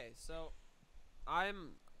 okay. So,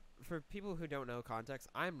 for people who don't know context,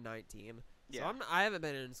 I'm 19. Yeah. So I haven't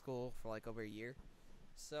been in school for like over a year.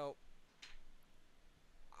 So,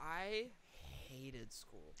 I hated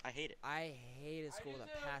school. I hate it. I hated school with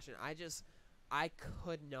a passion. I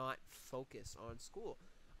could not focus on school.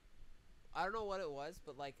 I don't know what it was,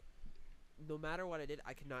 but like, no matter what I did,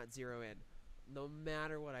 I could not zero in. No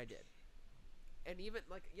matter what I did. And even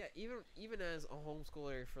like, yeah, even as a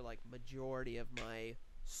homeschooler for like majority of my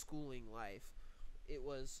schooling life, it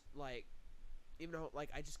was like, even though like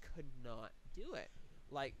I just could not do it.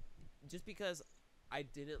 Like, just because I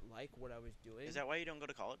didn't like what I was doing. Is that why you don't go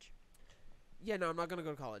to college? Yeah, no, I'm not gonna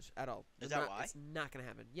go to college at all. Is It's that not- why? It's not gonna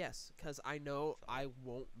happen. Yes, because I know I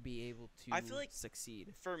won't be able to I feel like-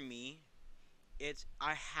 succeed. For me, it's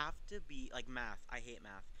I have to be like math. I hate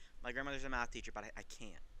math. My grandmother's a math teacher, but I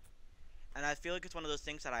can't. And I feel like it's one of those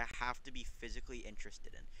things that I have to be physically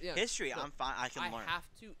interested in. Yeah, History, no, I'm fine. I can learn. have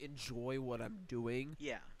to enjoy what I'm doing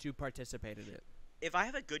Yeah. to participate in it. If I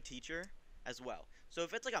have a good teacher as well. So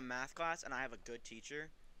if it's like a math class and I have a good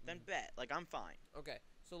teacher, then bet. Like I'm fine. Okay,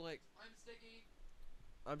 so like, I'm sticky.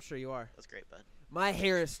 I'm sure you are. That's great, bud. My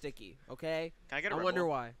hair is sticky. Okay, Can I get a I Red wonder Bull?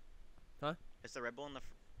 why. Is the Red Bull in the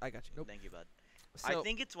I got you. Thank you, bud. So I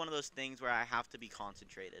think it's one of those things where I have to be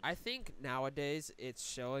concentrated. I think nowadays it's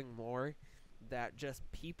showing more that just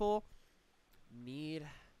people need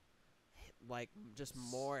like just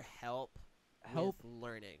more help Help with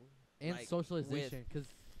learning And like, socialization, because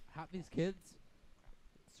half these kids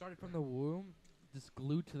started from the womb just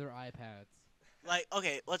glued to their iPads. Like,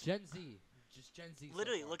 okay, let's Gen Z. Just Gen Z. so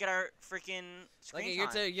literally far. look at our freaking Like screen your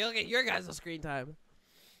time. you look at your guys' screen time.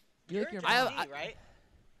 You're like your Gen mom. Z, right?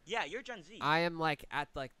 Yeah, you're Gen Z. I am like at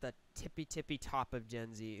like the tippy top of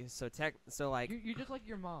Gen Z. So like You're just like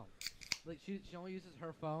your mom. Like she only uses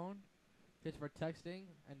her phone just for texting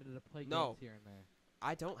and to play No. games here and there.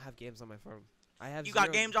 I don't have games on my phone. I have. You zero,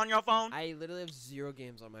 got games on your phone? I literally have 0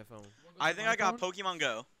 games on my phone. I think I got Pokemon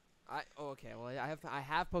Go. Okay. Well, I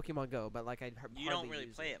have Pokemon Go, but like You don't really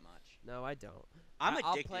play it much. No, I don't. I'm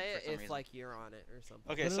I'll addicted play for it some if reason. like you're on it or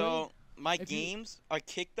something. Okay, Literally, so my if you- games are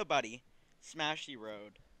Kick the Buddy, Smashy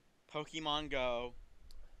Road, Pokemon Go,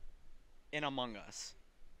 and Among Us.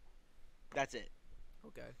 That's it.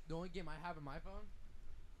 Okay. The only game I have on my phone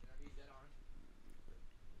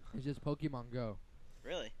is just Pokemon Go.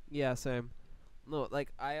 Really? Yeah, same. No,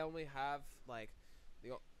 like I only have like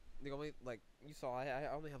the only like you saw I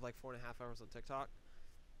only have like 4.5 hours on TikTok,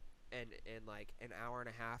 and like an hour and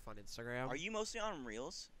a half on Instagram. Are you mostly on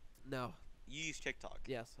Reels? No. You use TikTok.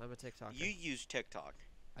 Yes, I'm a TikToker. You use TikTok.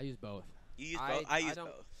 I use both. You use both? I use don't-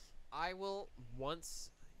 both. I will once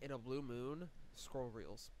in a blue moon scroll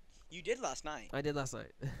reels. You did last night. I did last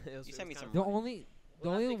night. It You sent me kinda some- The funny. only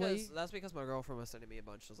Well, only way that's because my girlfriend was sending me a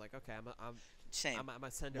bunch. She was like, okay, Same. I'm gonna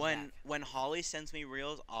send her When back. when Holly sends me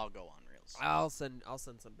Reels, I'll go on Reels. I'll send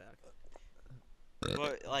some back.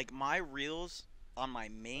 But like my Reels on my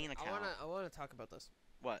main account. I wanna talk about this.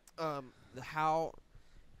 What? How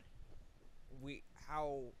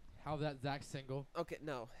that Zach's single. okay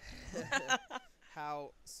no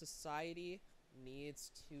how society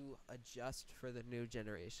needs to adjust for the new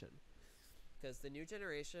generation, because the new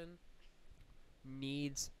generation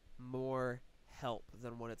needs more help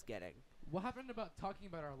than what it's getting. What happened about talking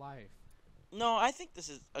about our life? No, I think this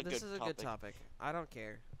is a This good is a topic. good topic. I don't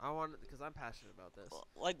care. I want because I'm passionate about this.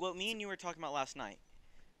 Like what me and you were talking about last night.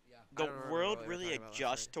 Yeah. The I don't remember world what we were really talking about last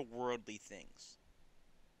adjusts to worldly things.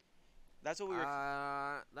 That's what we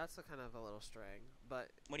were. That's a kind of a little straying,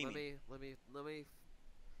 but What do you let me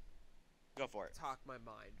Go for it. talk my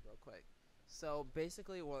mind real quick. So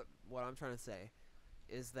basically, what I'm trying to say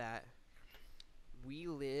is that we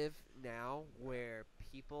live now where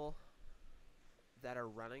people that are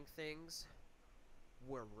running things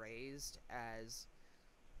were raised as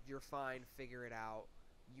you're fine, figure it out,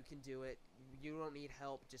 you can do it, you don't need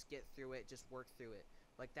help, just get through it, just work through it.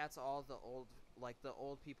 Like that's all the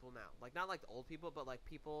old people now. Like not like the old people, but like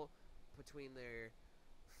people between their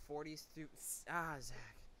 40s through Zach.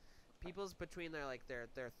 People's between their late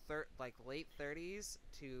 30s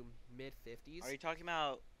to mid 50s. Are you talking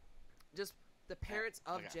about? Just the parents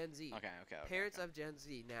of okay. Gen Z. Okay. Parents of Gen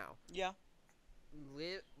Z now Yeah.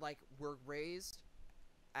 live like were raised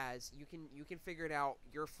as you can figure it out,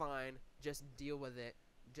 you're fine, just deal with it,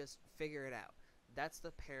 just figure it out. That's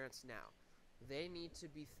the parents now. They need to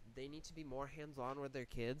be more hands-on with their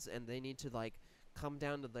kids, and they need to like come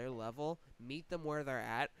down to their level, meet them where they're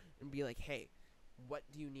at, and be like, hey, what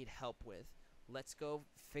do you need help with? Let's go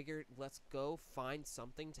find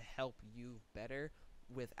something to help you better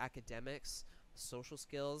with academics, social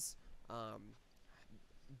skills,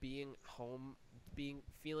 being home,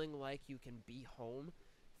 feeling like you can be home,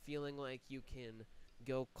 feeling like you can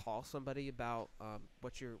go call somebody about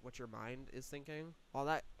what your mind is thinking, all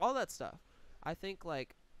that stuff. I think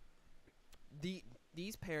like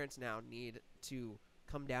these parents now need to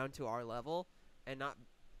come down to our level and not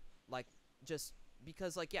like just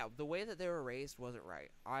because like yeah, the way that they were raised wasn't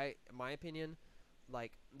right. In my opinion,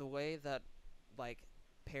 like the way that like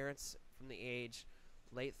parents from the age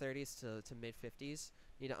late 30s to mid 50s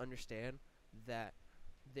need to understand that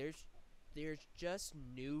there's just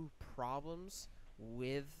new problems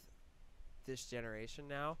with this generation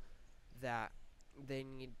now that they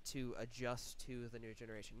need to adjust to the new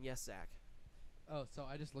generation. Yes, Zach. Oh, so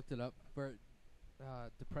I just looked it up for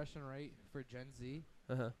depression rate for Gen Z.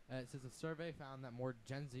 Uh-huh. It says a survey found that more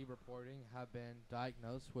Gen Z reporting have been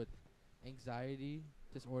diagnosed with anxiety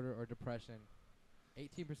disorder or depression.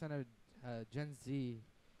 18% of Gen Z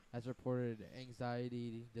has reported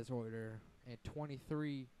anxiety disorder, and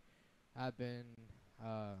 23 have been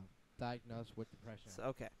diagnosed with depression.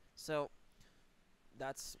 So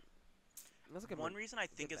that's a good One reason I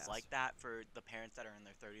think good it's pass. like that for the parents that are in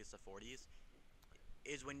their 30s to 40s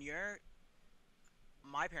is when you're.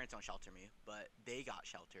 My parents don't shelter me, but they got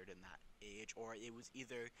sheltered in that age, or it was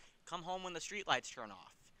either come home when the streetlights turn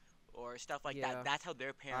off, or stuff like Yeah. that. That's how their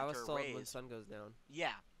I parents was are told raised. when sun goes down.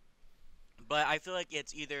 Yeah. But I feel like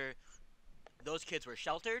it's either those kids were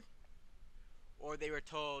sheltered, or they were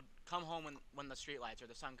told, come home when the streetlights or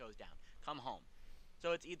the sun goes down. Come home.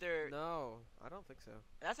 So it's either. No, I don't think so.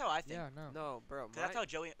 That's how I think. Yeah, no. No, bro. 'Cause that's how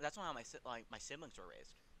That's not how my siblings were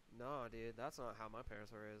raised. No, dude, that's not how my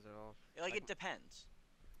parents were raised at all. Like Like- it depends.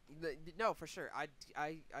 No, for sure.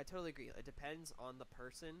 I totally agree. It depends on the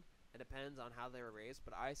person. It depends on how they were raised.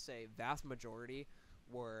 But I say vast majority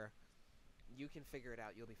were, you can figure it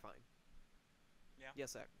out. You'll be fine. Yeah.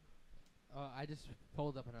 Yes, sir. I just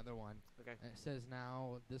pulled up another one. Okay. And it says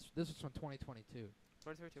now this is from 2022.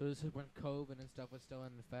 2022. So this is when COVID and stuff was still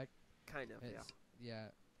in effect. Kind of. Yeah.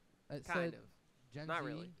 It Kind said of. Gen Not Z,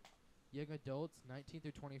 really. young adults 19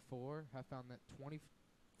 through 24 have found that 42%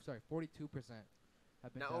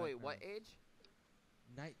 have been Now, diagnosed. wait, what age?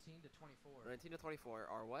 19 to 24. 19 to 24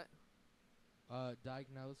 are what?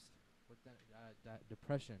 Diagnosed with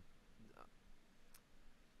depression.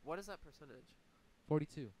 What is that percentage?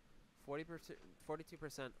 42. 40%,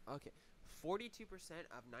 42%. Okay, 42%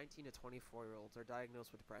 of 19 to 24-year-olds are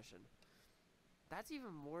diagnosed with depression. That's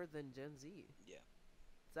even more than Gen Z. Yeah.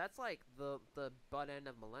 That's like the butt end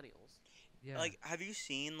of millennials. Yeah. Like, have you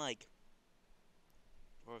seen, like,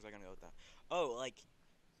 where was I gonna go with that? Oh, like,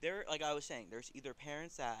 like I was saying, there's either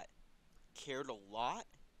parents that cared a lot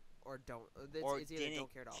Or don't. or It's either didn't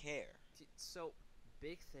don't care at all. care. So,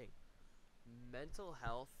 big thing. Mental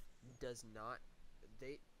health does not.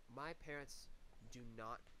 My parents do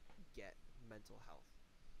not get mental health.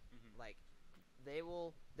 Mhm. Like,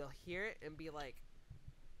 they'll hear it and be like,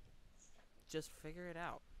 just figure it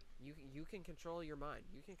out. You can control your mind.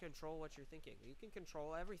 You can control what you're thinking. You can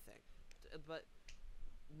control everything. But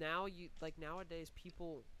nowadays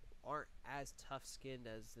people aren't as tough-skinned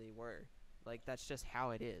as they were. Like, that's just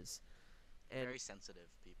how it is. And Very sensitive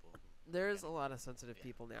people. there's a lot of sensitive Yeah.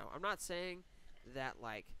 people now. I'm not saying that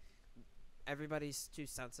like everybody's too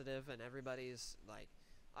sensitive and everybody's like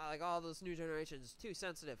all those new generations too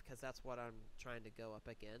sensitive, because that's what I'm trying to go up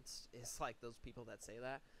against is like those people that say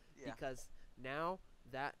that. Yeah. Because now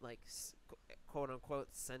that like quote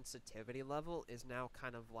unquote sensitivity level is now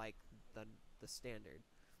kind of like the standard.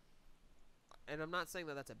 And I'm not saying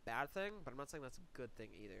that that's a bad thing, but I'm not saying that's a good thing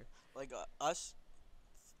either. Like,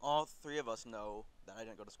 all three of us know that I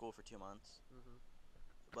didn't go to school for 2 months.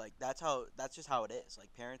 Mm-hmm. Like, that's just how it is.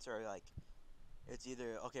 Like, parents are like, it's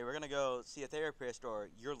either, okay, we're gonna go see a therapist, or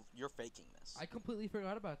you're faking this. I completely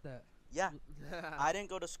forgot about that. Yeah. I didn't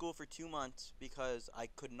go to school for 2 months because I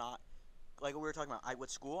could not, like we were talking about,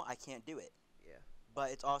 with school, I can't do it. Yeah.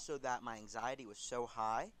 But it's also that my anxiety was so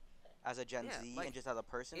high as a Gen Z like, and just as a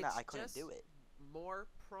person that it's I couldn't just do it. more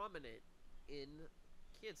prominent in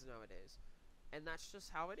kids nowadays, and that's just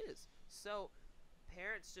how it is. So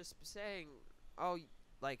parents just saying, oh,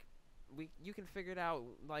 like, you can figure it out,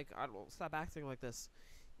 like, I don't know, stop acting like this,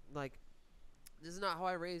 like, this is not how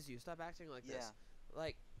I raised you, stop acting like this.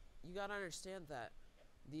 Like, you gotta understand that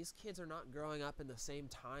these kids are not growing up in the same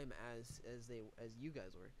time as you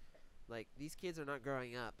guys were. Like, these kids are not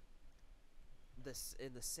growing up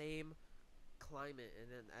in the same climate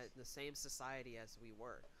and in the same society as we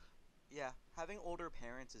were. Yeah, having older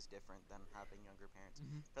parents is different than having younger parents.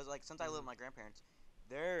 Mhm. Because, like, since I live with my grandparents,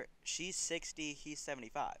 she's 60, he's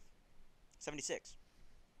 75, 76.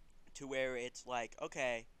 To where it's like,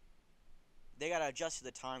 okay, they gotta adjust to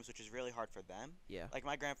the times, which is really hard for them. Yeah. Like,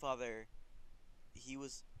 my grandfather, he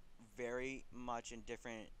was very much in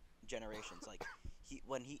different generations. Like,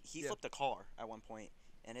 when he Yeah. flipped a car at one point,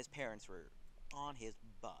 and his parents were on his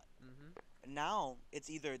butt. Mm-hmm. Now it's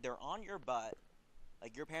either they're on your butt,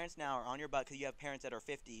 like your parents now are on your butt because you have parents that are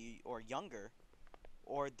 50 or younger,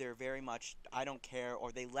 or they're very much I don't care,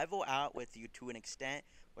 or they level out with you to an extent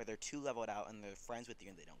where they're too leveled out and they're friends with you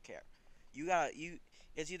and they don't care.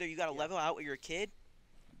 It's either you gotta level out with your kid,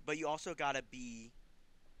 but you also gotta be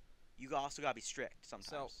strict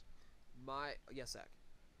sometimes. Yes, Zach.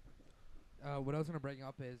 What I was gonna bring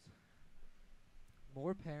up is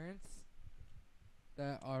more parents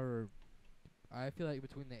that are, I feel like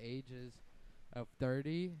between the ages of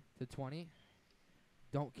 30 to 20,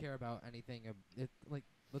 don't care about anything. Like,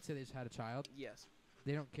 let's say they just had a child, Yes.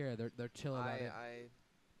 they don't care. They're chill about it.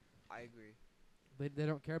 I agree. They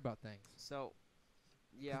don't care about things So,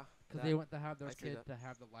 yeah. because they want to have their I see kid that. to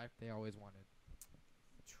have the life they always wanted.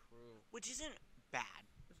 True. Which isn't bad.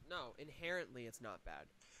 No, inherently it's not bad.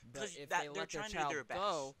 But 'Cause if that- they they're let their trying to do child their best.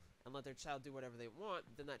 go and let their child do whatever they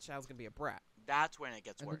want, then that child's gonna be a brat. That's when it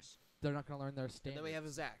gets And then- worse. They're not gonna learn their And standards. then we have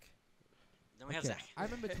Zach. Then we have Okay, Zach.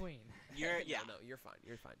 I'm in between. No, you're fine.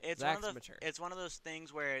 You're fine. It's Zach's one of mature. it's one of those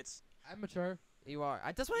things where it's I'm mature. You are.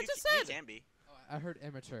 That's what I you, just you said. can be. Oh, I heard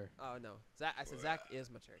immature. Oh no, Zach. I said Zach is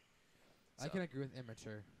mature. I can agree with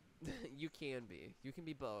immature. You can be. You can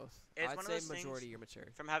be both. It's I'd one of say those majority things you're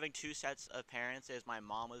mature. From having two sets of parents, is my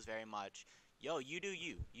mom was very much, yo, you do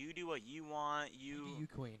you. You do what you want. You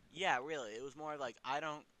queen. Yeah, really. It was more like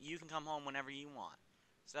you can come home whenever you want.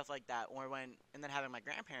 Stuff like that. And then having my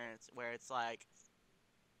grandparents where it's like,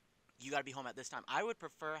 you gotta be home at this time. I would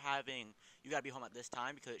prefer having you gotta be home at this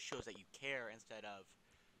time because it shows that you care instead of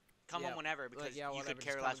come home whenever because you whatever, could just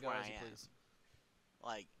care come less and go where as I you am. please.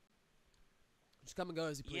 Like, Just come and go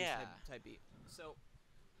as you please Yeah. type beat. So,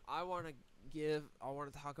 I want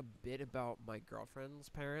to talk a bit about my girlfriend's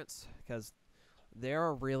parents because they're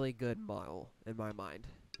a really good model in my mind.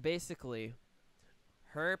 Basically,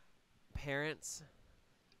 her parents.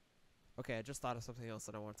 Okay, I just thought of something else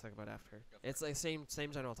that I want to talk about after. It's like same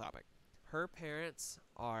general topic. Her parents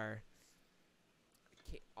are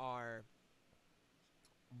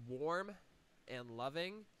warm and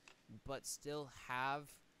loving, but still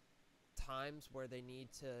have times where they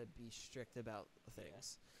need to be strict about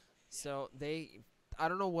things. So I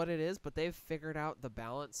don't know what it is, but they've figured out the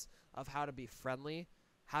balance of how to be friendly,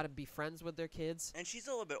 how to be friends with their kids. and she's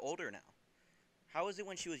a little bit older now. How was it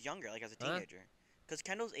when she was younger, like as a Huh? teenager? Because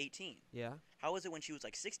Kendall's 18. Yeah, How was it when she was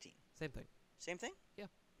like 16? same thing. Same thing?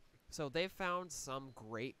 So they've found some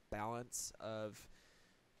great balance of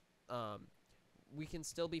we can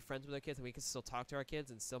still be friends with our kids and we can still talk to our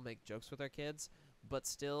kids and still make jokes with our kids, but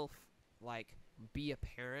still like be a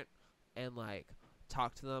parent and like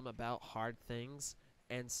talk to them about hard things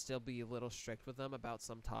and still be a little strict with them about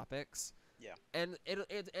some topics. Yeah. And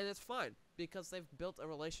it's fine because they've built a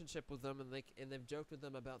relationship with them and they've joked with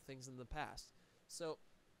them about things in the past. So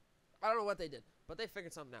I don't know what they did, but they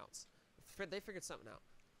figured something out. They figured something out.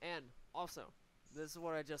 And also, this is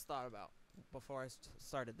what I just thought about before I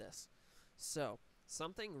started this. So,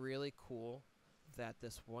 something really cool that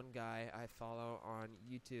this one guy I follow on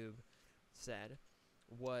YouTube said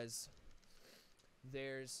was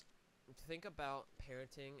think about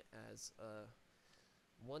parenting as a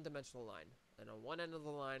one-dimensional line. And on one end of the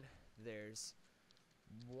line, there's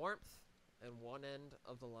warmth, and one end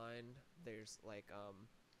of the line, there's like,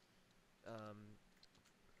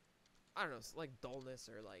 I don't know, it's like dullness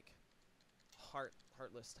or like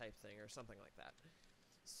heartless type thing or something like that.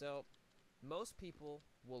 So most people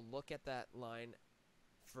will look at that line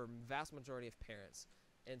for vast majority of parents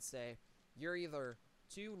and say you're either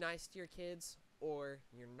too nice to your kids or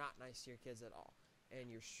you're not nice to your kids at all, and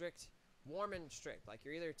you're warm and strict. Like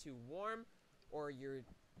you're either too warm or you're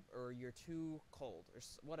too cold or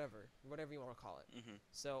whatever you want to call it. Mm-hmm.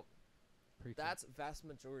 So Preaching. that's vast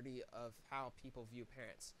majority of how people view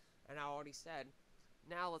parents. And I already said,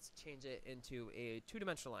 now let's change it into a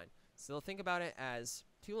two-dimensional line. So think about it as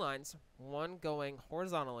two lines, one going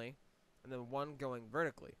horizontally and then one going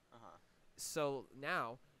vertically. Uh-huh. So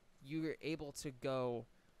now you're able to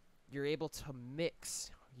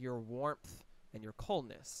mix your warmth and your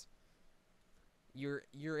coldness. You're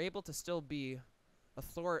able to still be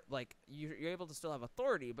you're able to still have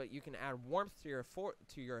authority, but you can add warmth to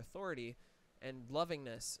your authority and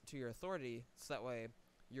lovingness to your authority, so that way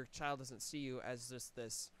your child doesn't see you as just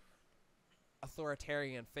this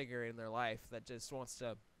authoritarian figure in their life that just wants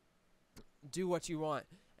to do what you want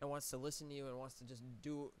and wants to listen to you and wants to just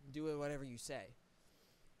do whatever you say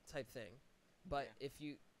type thing. But if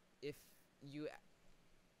you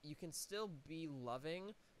can still be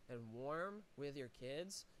loving and warm with your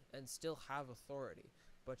kids and still have authority,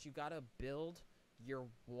 but you gotta build your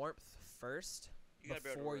warmth first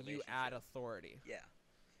before you add authority. Yeah.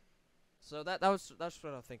 So that's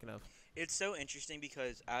what I'm thinking of. It's so interesting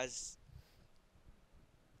because as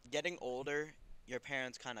getting older, your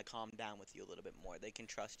parents kind of calm down with you a little bit more. They can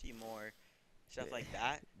trust you more, stuff like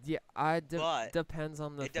that. Yeah, But depends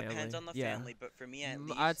on the family. It depends on the Yeah. family, but for me at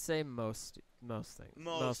least, I'd say most things.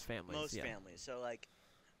 Most families. Most yeah. families. So like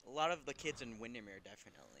a lot of the kids in Windermere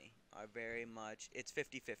definitely are very much it's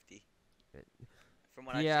 50-50. From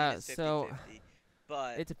what I've seen, it's 50-50. so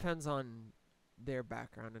But it depends on their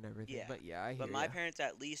background and everything. Yeah, But yeah, I hear But my ya. parents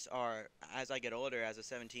at least are, as I get older, as a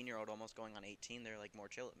 17-year-old almost going on 18, they're like more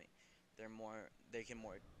chill with me. They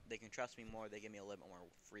can trust me more, they give me a little bit more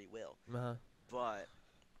free will. Uh-huh. But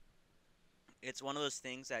it's one of those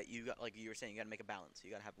things that you got, like you were saying, you got to make a balance.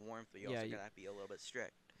 You got to have warmth, but you also got to be a little bit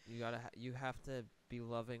strict. You have to be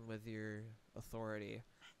loving with your authority,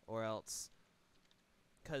 or else,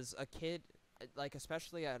 because a kid, like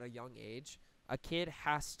especially at a young age, a kid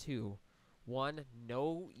has to, one,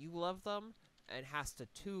 know you love them, and has to,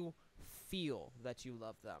 two, feel that you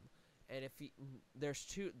love them. And if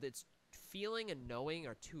it's feeling and knowing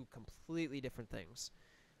are two completely different things.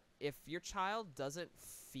 If your child doesn't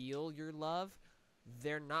feel your love,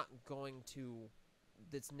 they're not going to.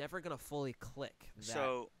 It's never gonna fully click that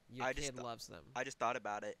So your I kid just loves them. I just thought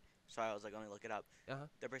about it, so I was like, let me look it up. Uh-huh.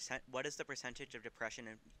 What is the percentage of depression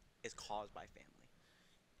is caused by family?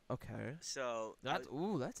 Okay. So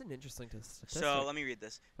That's an interesting statistic. So let me read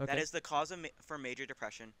this. Okay. That is the cause for major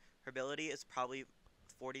depression. Her ability is probably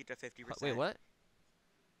 40 to 50%. Wait, what?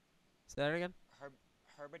 Say that again.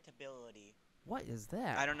 Heritability What is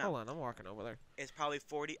that? I don't know. Hold on, I'm walking over there. is probably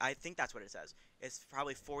 40. I think that's what it says. It's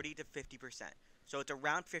probably 40 to 50%. So it's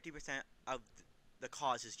around 50% of the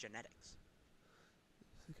cause is genetics.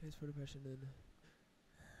 The case for depression and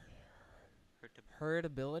Heritability.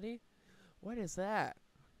 heritability. What is that?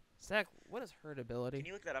 Zach, what is heritability? Can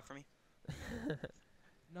you look that up for me?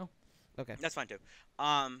 No. Okay. That's fine too.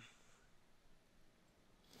 I'll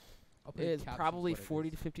put in It's captions probably what it 40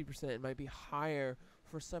 is. to 50%. It might be higher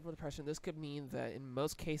for several depression. This could mean that in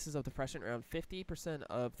most cases of depression, around 50%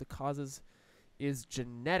 of the causes is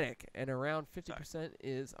genetic, and around 50%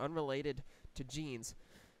 is unrelated to genes,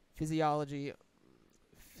 physiology.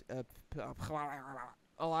 A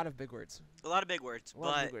lot of big words. A lot of big words, A lot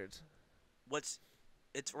of but big words.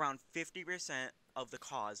 it's around 50% of the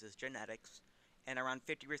cause is genetics, and around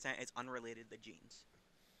 50% is unrelated to genes.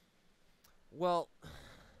 Well,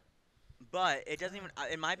 But it doesn't even,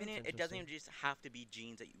 in my opinion, it doesn't interesting. even just have to be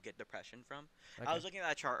genes that you get depression from. I okay. was looking at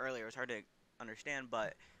that chart earlier. It was hard to understand,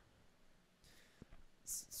 but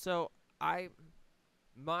So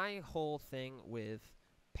my whole thing with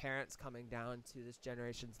parents coming down to this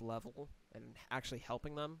generation's level and actually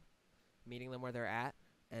helping them, meeting them where they're at,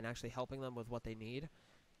 and actually helping them with what they need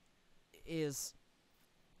is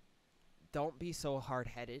don't be so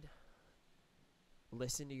hard-headed.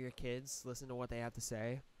 Listen to your kids, listen to what they have to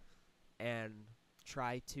say, and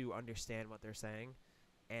try to understand what they're saying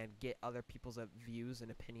and get other people's views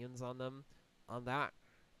and opinions on them on that,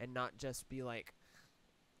 and not just be like,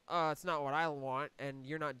 it's not what I want, and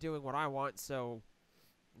you're not doing what I want, so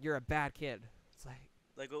you're a bad kid. It's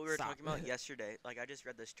like what we were Stop. talking about yesterday, I just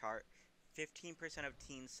read this chart. 15% of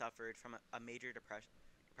teens suffered from a major depressive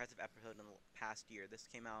episode in the past year. This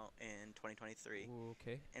came out in 2023.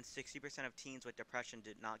 okay. And 60% of teens with depression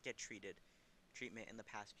did not get treatment in the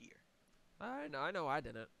past year. I know I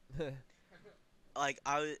didn't. I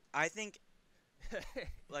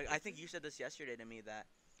think you said this yesterday to me, that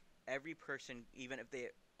every person, even if they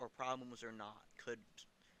are problems or not, could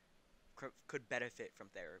benefit from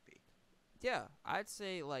therapy. Yeah, I'd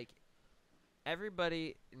say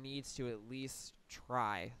everybody needs to at least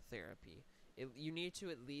try therapy. You need to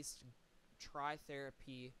at least try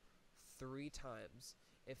therapy 3 times.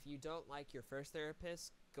 If you don't like your first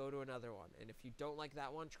therapist, go to another one. And if you don't like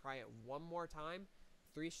that one, try it one more time.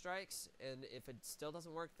 3 strikes, and if it still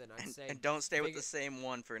doesn't work, then I'd say And don't stay with figure- the same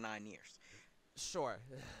one for 9 years. Sure.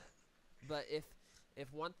 But if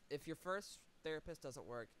your first therapist doesn't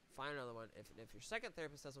work, find another one. If your second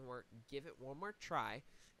therapist doesn't work, give it one more try.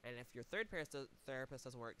 And if your third therapist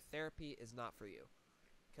doesn't work, therapy is not for you.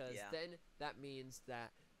 Because Yeah. then that means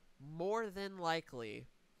that more than likely,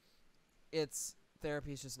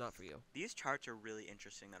 therapy is just not for you. These charts are really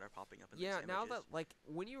interesting that are popping up in Yeah, these now images. that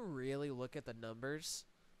when you really look at the numbers,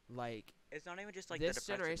 It's not even just the this depressive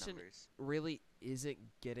generation numbers. really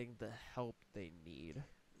isn't getting the help they need.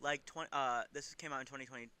 This came out in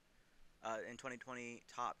 2020. In 2020,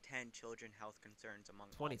 top 10 children health concerns among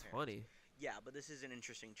all parents. 2020. Yeah, but this is an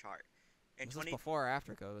interesting chart. In This is 20, before or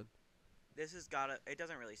after COVID? this has it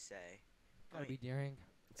doesn't really say. Gotta be during.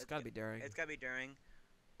 It's got to be during. It's gotta be during.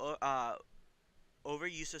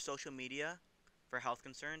 Overuse of social media for health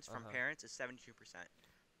concerns from parents is 72%.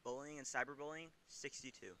 Bullying and cyberbullying,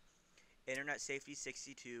 62. Internet safety,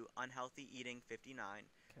 62. Unhealthy eating, 59.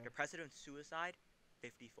 Okay. Depressive and suicide,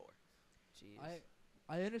 54. Jeez.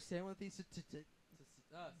 I understand what these statistics.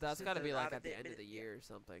 That's got to be statistics at the are- end of the yeah. year or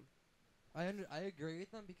something. I agree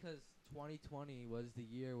with them because 2020 was the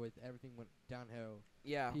year with everything went downhill.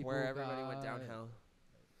 Yeah, People where everybody went got- downhill.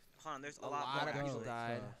 Hold on, there's a A lot lot more of people actually.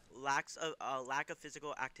 died. Lack of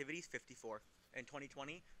physical activities, 54. In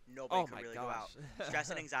 2020, nobody Oh could my really go out. gosh. Stress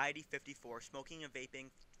and anxiety, 54. Smoking and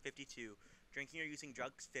vaping, 52. Drinking or using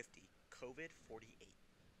drugs, 50. COVID, 48.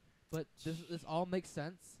 But this all makes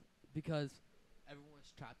sense because everyone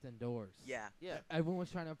was trapped indoors. Yeah. Yeah. Everyone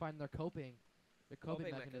was trying to find their coping Coping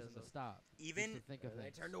mechanism to mechanism. stop. Even just to think of They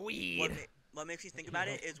things. turned to what, weed. what makes me think about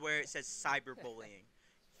it is where it says cyberbullying.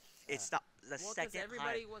 It's the Well, 'cause second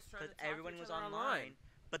everybody high. was trying to Because talk to everyone each was other online,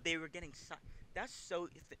 but they were getting. That's so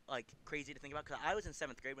crazy to think about. Because I was in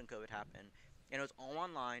 7th grade when COVID happened, and it was all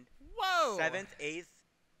online. Whoa. 7th, 8th.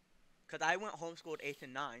 Because I went homeschooled 8th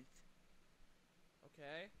and 9th.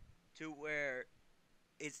 Okay. To where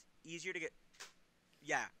it's easier to get.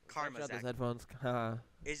 Yeah, karma. Drop those Zach. headphones.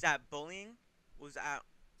 Is that bullying was at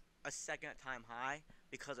a second-time high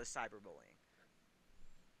because of cyberbullying.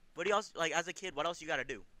 What else? As a kid, what else you gotta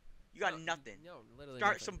do? You got nothing. No, literally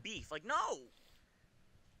Start nothing. some beef. No.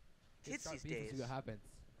 Just Kids start these beef and days. see what happens.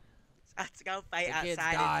 Let's go fight The kids outside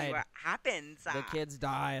and died. see what happens. The kids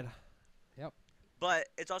died. But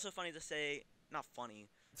it's also funny to say, not funny,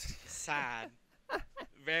 sad.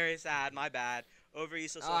 Very sad, my bad.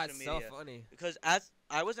 Overuse of social Oh, it's media. so funny. Because as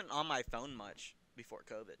I wasn't on my phone much before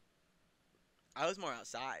COVID. I was more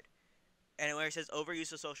outside. And where it says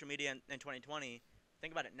overuse of social media in 2020,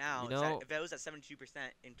 think about it now. You know, if it was at 72%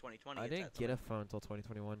 in 2020, I it's didn't at get a phone until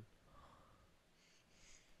 2021.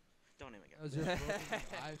 Don't even get Was your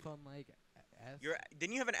iPhone like S?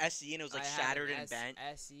 Didn't you have an SE and it was like shattered and bent?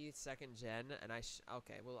 SE second gen, and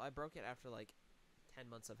okay. Well, I broke it after like 10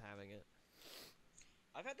 months of having it.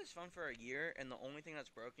 I've had this phone for a year, and the only thing that's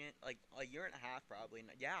broken, like a year and a half probably.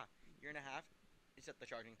 Yeah, year and a half. Is that the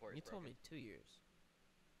charging port? You is told broken. me 2 years.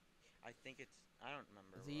 I think it's. I don't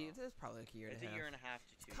remember. It's probably like a year and a half. It's a year and a half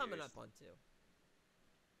to 2 It's coming years. up on 2.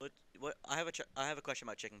 What? I have a question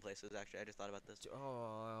about chicken places. Actually, I just thought about this.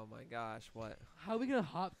 Oh my gosh, what? How are we gonna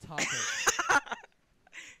hop topic?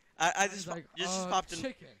 I He's just popped in.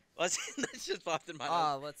 chicken. Let's just popped in my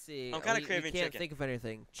nose. Let's see. I'm kinda We craving can't chicken. think of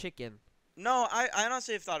anything. Chicken. No, I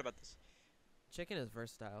honestly have thought about this. Chicken is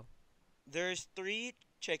versatile. There's 3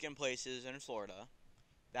 chicken places in Florida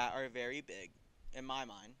that are very big, in my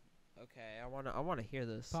mind. Okay, I wanna hear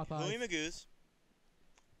this. Popeyes. Huey Magoo's.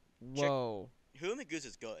 Whoa. Huey Magoo's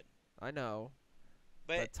is good, I know.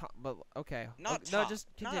 but But okay. not Okay, top. No, just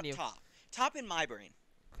continue. Not top. Top in my brain.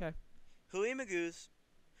 Okay. Huey Magoo's,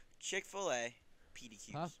 Chick-fil-A,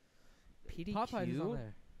 PDQs. Pop- PDQ. Popeyes is on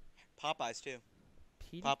there. Popeyes too.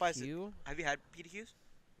 PDQ. Popeyes- Have you had PDQs?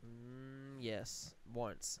 Yes,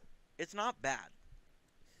 once. It's not bad.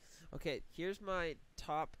 Okay, here's my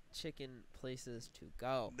top chicken places to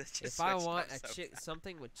go. This just If I switched want up so fast.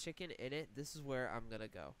 something with chicken in it, this is where I'm gonna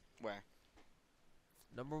go. Where?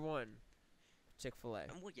 Number 1, Chick-fil-A.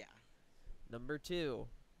 Well, yeah. Number 2.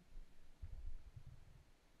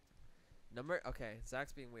 Okay,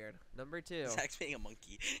 Zach's being weird. Number 2. Zach's being a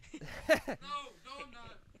monkey. No, I'm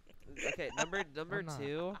not. Okay, number I'm not.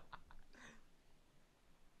 2.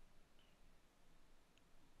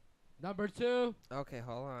 Number 2. Okay,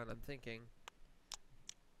 hold on. I'm thinking.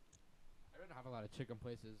 I don't have a lot of chicken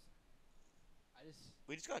places. I just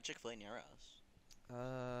We just got a Chick-fil-A near us.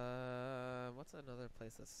 What's another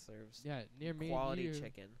place that serves near me. quality you.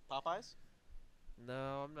 chicken? Popeyes?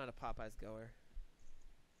 No, I'm not a Popeyes goer.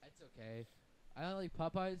 It's okay. I like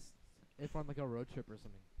Popeyes if on like a road trip or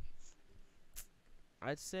something.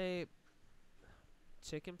 I'd say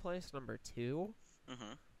chicken place number 2,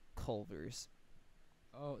 Mm-hmm. Culver's.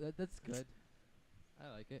 Oh, that's good.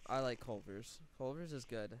 I like it. I like Culver's. Culver's is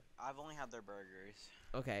good. I've only had their burgers.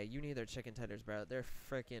 Okay, you need their chicken tenders, bro. They're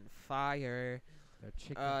freaking fire. Their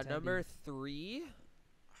chicken Number tendies. 3.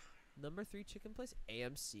 Number 3 chicken place,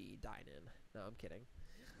 AMC Dine-In. No, I'm kidding.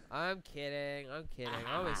 I'm kidding.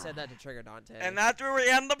 I only said that to trigger Dante. And that's where we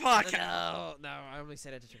end the podcast. No, I only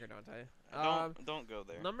said it to trigger Dante. Don't go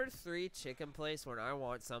there. Number 3 chicken place when I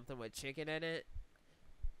want something with chicken in it.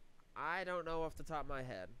 I don't know off the top of my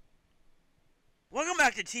head. Welcome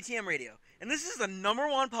back to TTM Radio, and this is the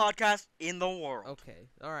 #1 podcast in the world. Okay,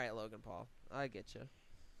 all right, Logan Paul, I get you.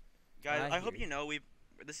 Guys, I I hope hear you know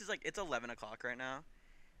this is like it's 11 o'clock right now,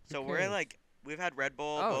 so Who we're cares? like we've had Red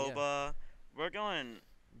Bull, Oh, yeah. boba. We're going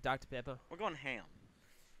Dr. Pepper. ham.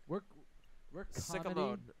 We're Sicko comedy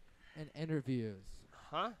mode. and interviews.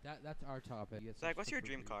 Huh? That's our topic. Zach, what's your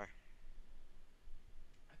dream car?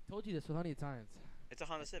 I've told you this so many times. It's a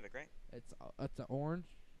Honda Civic, right? It's an orange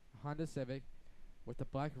Honda Civic with the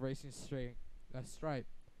black racing stripe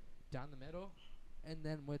down the middle, and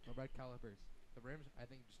then with the red calipers. The rims, I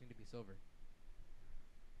think, just need to be silver.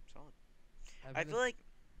 Solid. I've I been- feel like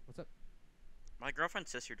What's up? my girlfriend's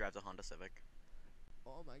sister drives a Honda Civic.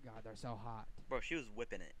 Oh my God, they're so hot. Bro, she was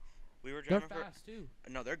whipping it. We were They're driving fast too.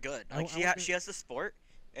 No, they're good. I Like w- I want she has the sport,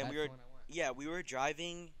 and That's we were the one I want. yeah we were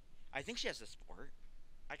driving. I think she has the sport.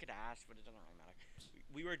 I could ask, but it doesn't really matter.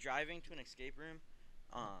 We were driving to an escape room,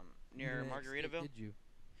 You near didn't escape, Margaritaville. Did you?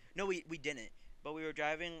 No, we didn't. But we were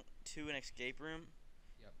driving to an escape room.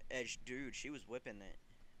 Yep. And dude, she was whipping it.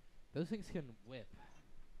 Those things can whip.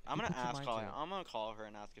 I'm You gonna put your mind to it. I'm gonna call her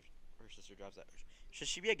and ask if her sister drives that. Should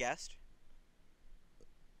she be a guest?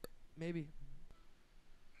 Maybe.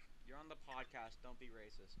 You're on the podcast. Don't be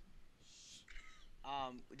racist.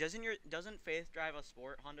 Doesn't Faith drive a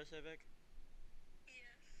sport Honda Civic?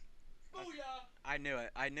 Oh yeah. I knew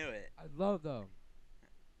it. I love them.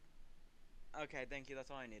 Okay, thank you. That's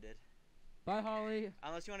all I needed. Bye, Holly.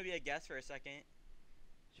 Unless you want to be a guest for a second,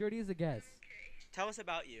 She already is a guest. tell us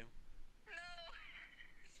about you.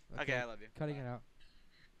 Okay, I love you. Cutting Bye. it out.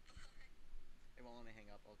 It won't let me hang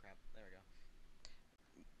up. Oh crap! There we go.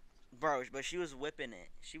 Bro, but she was whipping it.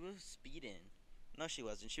 She was speeding. No, she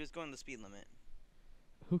wasn't. She was going the speed limit.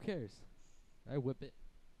 Who cares? I whip it.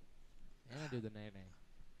 And I do the nay-nay.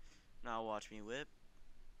 Now watch me whip.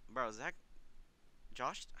 Bro,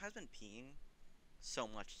 Josh has been peeing so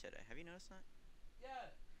much today. Have you noticed that?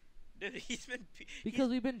 Yeah. Dude, he's been Because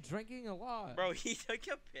we've been drinking a lot. Bro, he took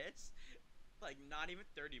a piss like not even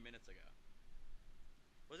 30 minutes ago.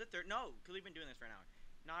 Was it 30? No, because we've been doing this for an hour.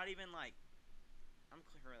 Not even like, I'm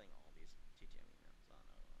curling all these TTM emails.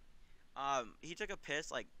 I don't know. He took a piss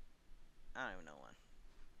like, I don't even know when.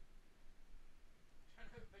 Trying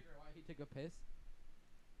to figure why he took a piss.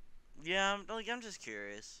 Yeah, I'm just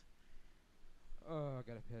curious. Oh, I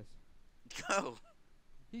gotta piss. Go.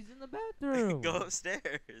 He's in the bathroom. Go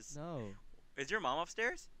upstairs. No. Is your mom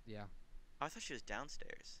upstairs? Yeah. I thought she was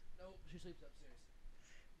downstairs. Nope, she sleeps upstairs.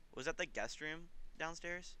 Was that the guest room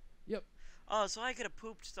downstairs? Yep. Oh, so I could have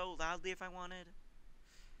pooped so loudly if I wanted?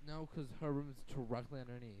 No, because her room's directly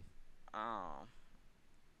underneath. Oh.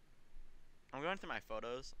 I'm going through my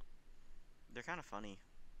photos. They're kind of funny.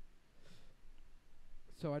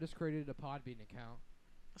 So I just created a Podbean account.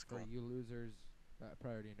 That's cool. For you losers that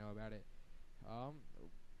probably already know about it.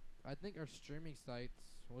 I think our streaming sites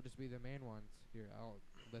will just be the main ones. Here, I'll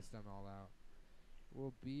list them all out.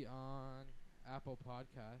 We'll be on Apple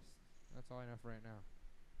Podcasts. That's all I know for right now.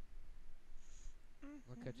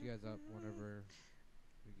 I'll catch you guys up whenever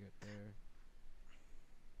we get there.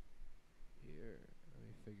 Here, let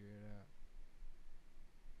me figure it out.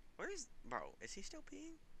 Bro, is he still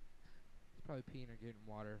peeing? He's probably peeing or getting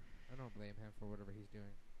water. I don't blame him for whatever he's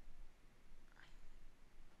doing.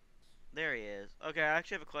 There he is. Okay, I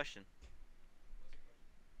actually have a question.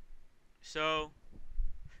 So,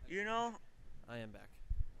 you know... I am back.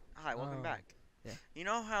 Hi, welcome Oh. back. Yeah. You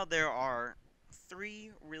know how there are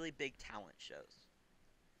 3 really big talent shows?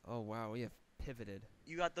 Oh wow, we have pivoted.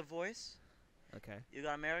 You got The Voice, Okay. you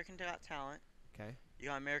got American Got Talent, Okay. you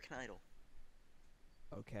got American Idol.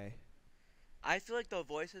 Okay. I feel like The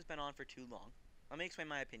Voice has been on for too long. Let me explain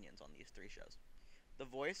my opinions on these 3 shows. The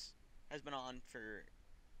Voice has been on for...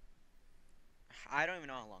 I don't even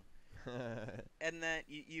know how long. And then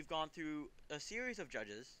you've gone through a series of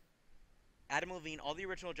judges. Adam Levine, all the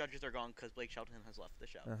original judges are gone because Blake Shelton has left the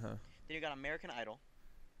show. Uh-huh. Then you got American Idol.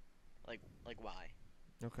 Like why?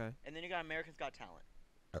 Okay. And then you got American's Got Talent.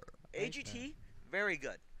 Thanks, AGT, very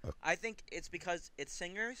good. I think it's because it's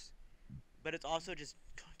singers, but it's also just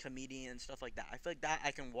comedian and stuff like that. I feel like that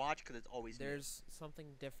I can watch because it's always new. There's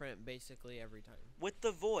something different basically every time. With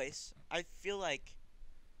The Voice, I feel like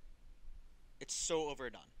it's so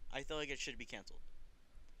overdone. I feel like it should be canceled.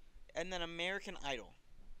 And then American Idol.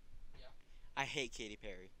 Yeah. I hate Katy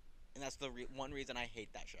Perry, and that's the one reason I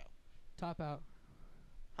hate that show. Top out.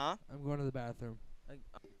 Huh? I'm going to the bathroom.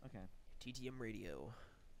 Okay. TTM Radio.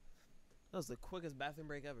 That was the quickest bathroom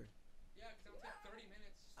break ever. Yeah, because it'll take 30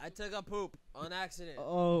 minutes. I took a poop on accident.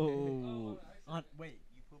 Oh. Wait,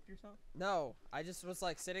 you pooped yourself? No, I just was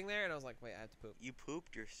like sitting there and I was like, wait, I have to poop. You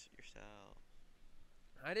pooped yourself.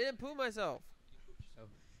 I didn't poop myself. yourself.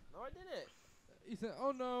 No, I didn't. He said,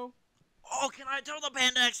 oh no. Oh, can I tell the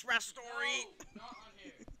Panda Express story? Not on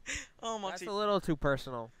here. Oh, That's Moxie. a little too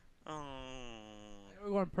personal. Oh.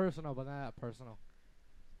 We're going personal, but not personal.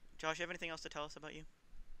 Josh, you have anything else to tell us about you?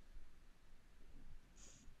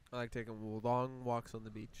 I like taking long walks on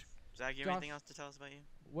the beach. Zach, you have Josh. anything else to tell us about you?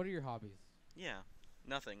 What are your hobbies? Yeah.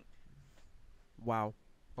 Nothing. Wow.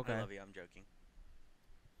 Okay. I love you. I'm joking.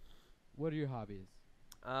 What are your hobbies?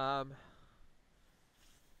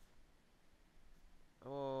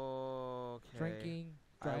 Okay. Drinking,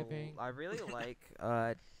 driving. I really like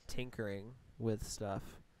tinkering with stuff.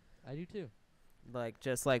 I do too. Like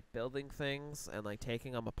just like building things and like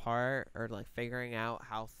taking them apart or like figuring out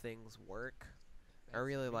how things work. I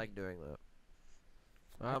really like doing that.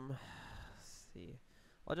 Let's see.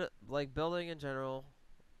 Well, just like building in general,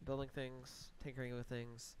 building things, tinkering with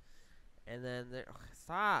things, and then there.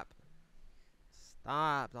 Stop,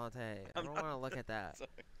 Dante. I I'm don't not want to look at that. Sorry.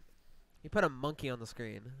 You put a monkey on the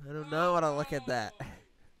screen. I do not want to look at that.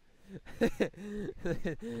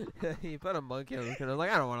 You put a monkey on the screen. I was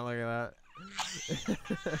like, I don't want to look at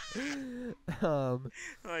that. No,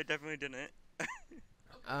 I definitely didn't.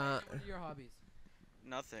 What are your hobbies?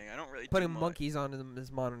 Nothing. I don't really putting do much. monkeys on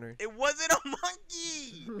his monitor. It wasn't a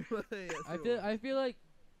monkey! I feel like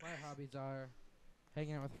my hobbies are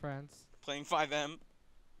hanging out with friends, Playing 5M.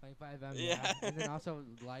 playing 5M, Yeah. and then also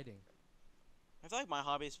lighting. I feel like my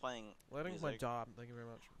hobby is playing Lighting's my music. job. Thank you very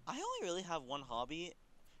much. I only really have one hobby.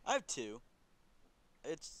 I have 2.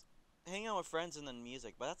 It's hanging out with friends and then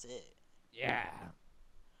music, but that's it. Yeah.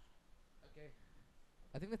 Okay.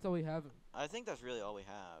 I think that's all we have. I think that's really all we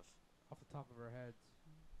have. off the top of our heads.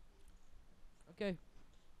 Okay.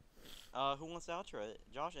 Who wants to outro it?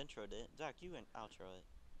 Josh introed it. Zach, you outro it.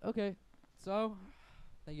 Okay. So,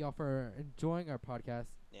 thank y'all for enjoying our podcast.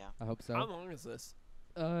 Yeah. I hope so. How long is this?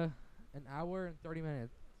 An hour and 30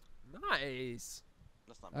 minutes. Nice.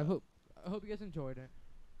 That's not I bad. hope you guys enjoyed it.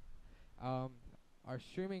 Our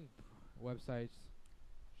streaming websites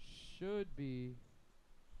should be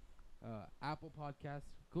Apple Podcasts,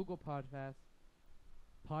 Google Podcasts,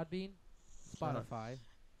 Podbean, Spotify,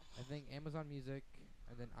 I think Amazon Music,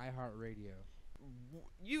 and then iHeartRadio.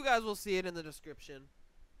 You guys will see it in the description.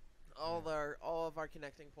 All of our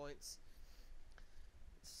connecting points.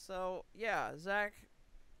 So yeah, Zach,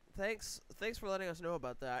 thanks for letting us know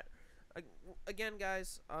about that. Again,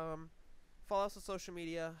 guys, follow us on social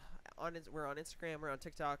media. We're on Instagram, we're on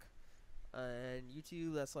TikTok, and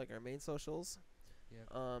YouTube. That's like our main socials.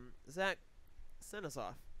 Yeah. Zach, send us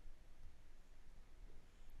off.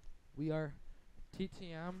 We are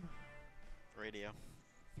TTM Radio.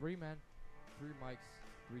 3 men, 3 mics,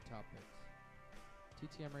 3 topics.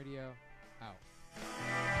 TTM Radio out.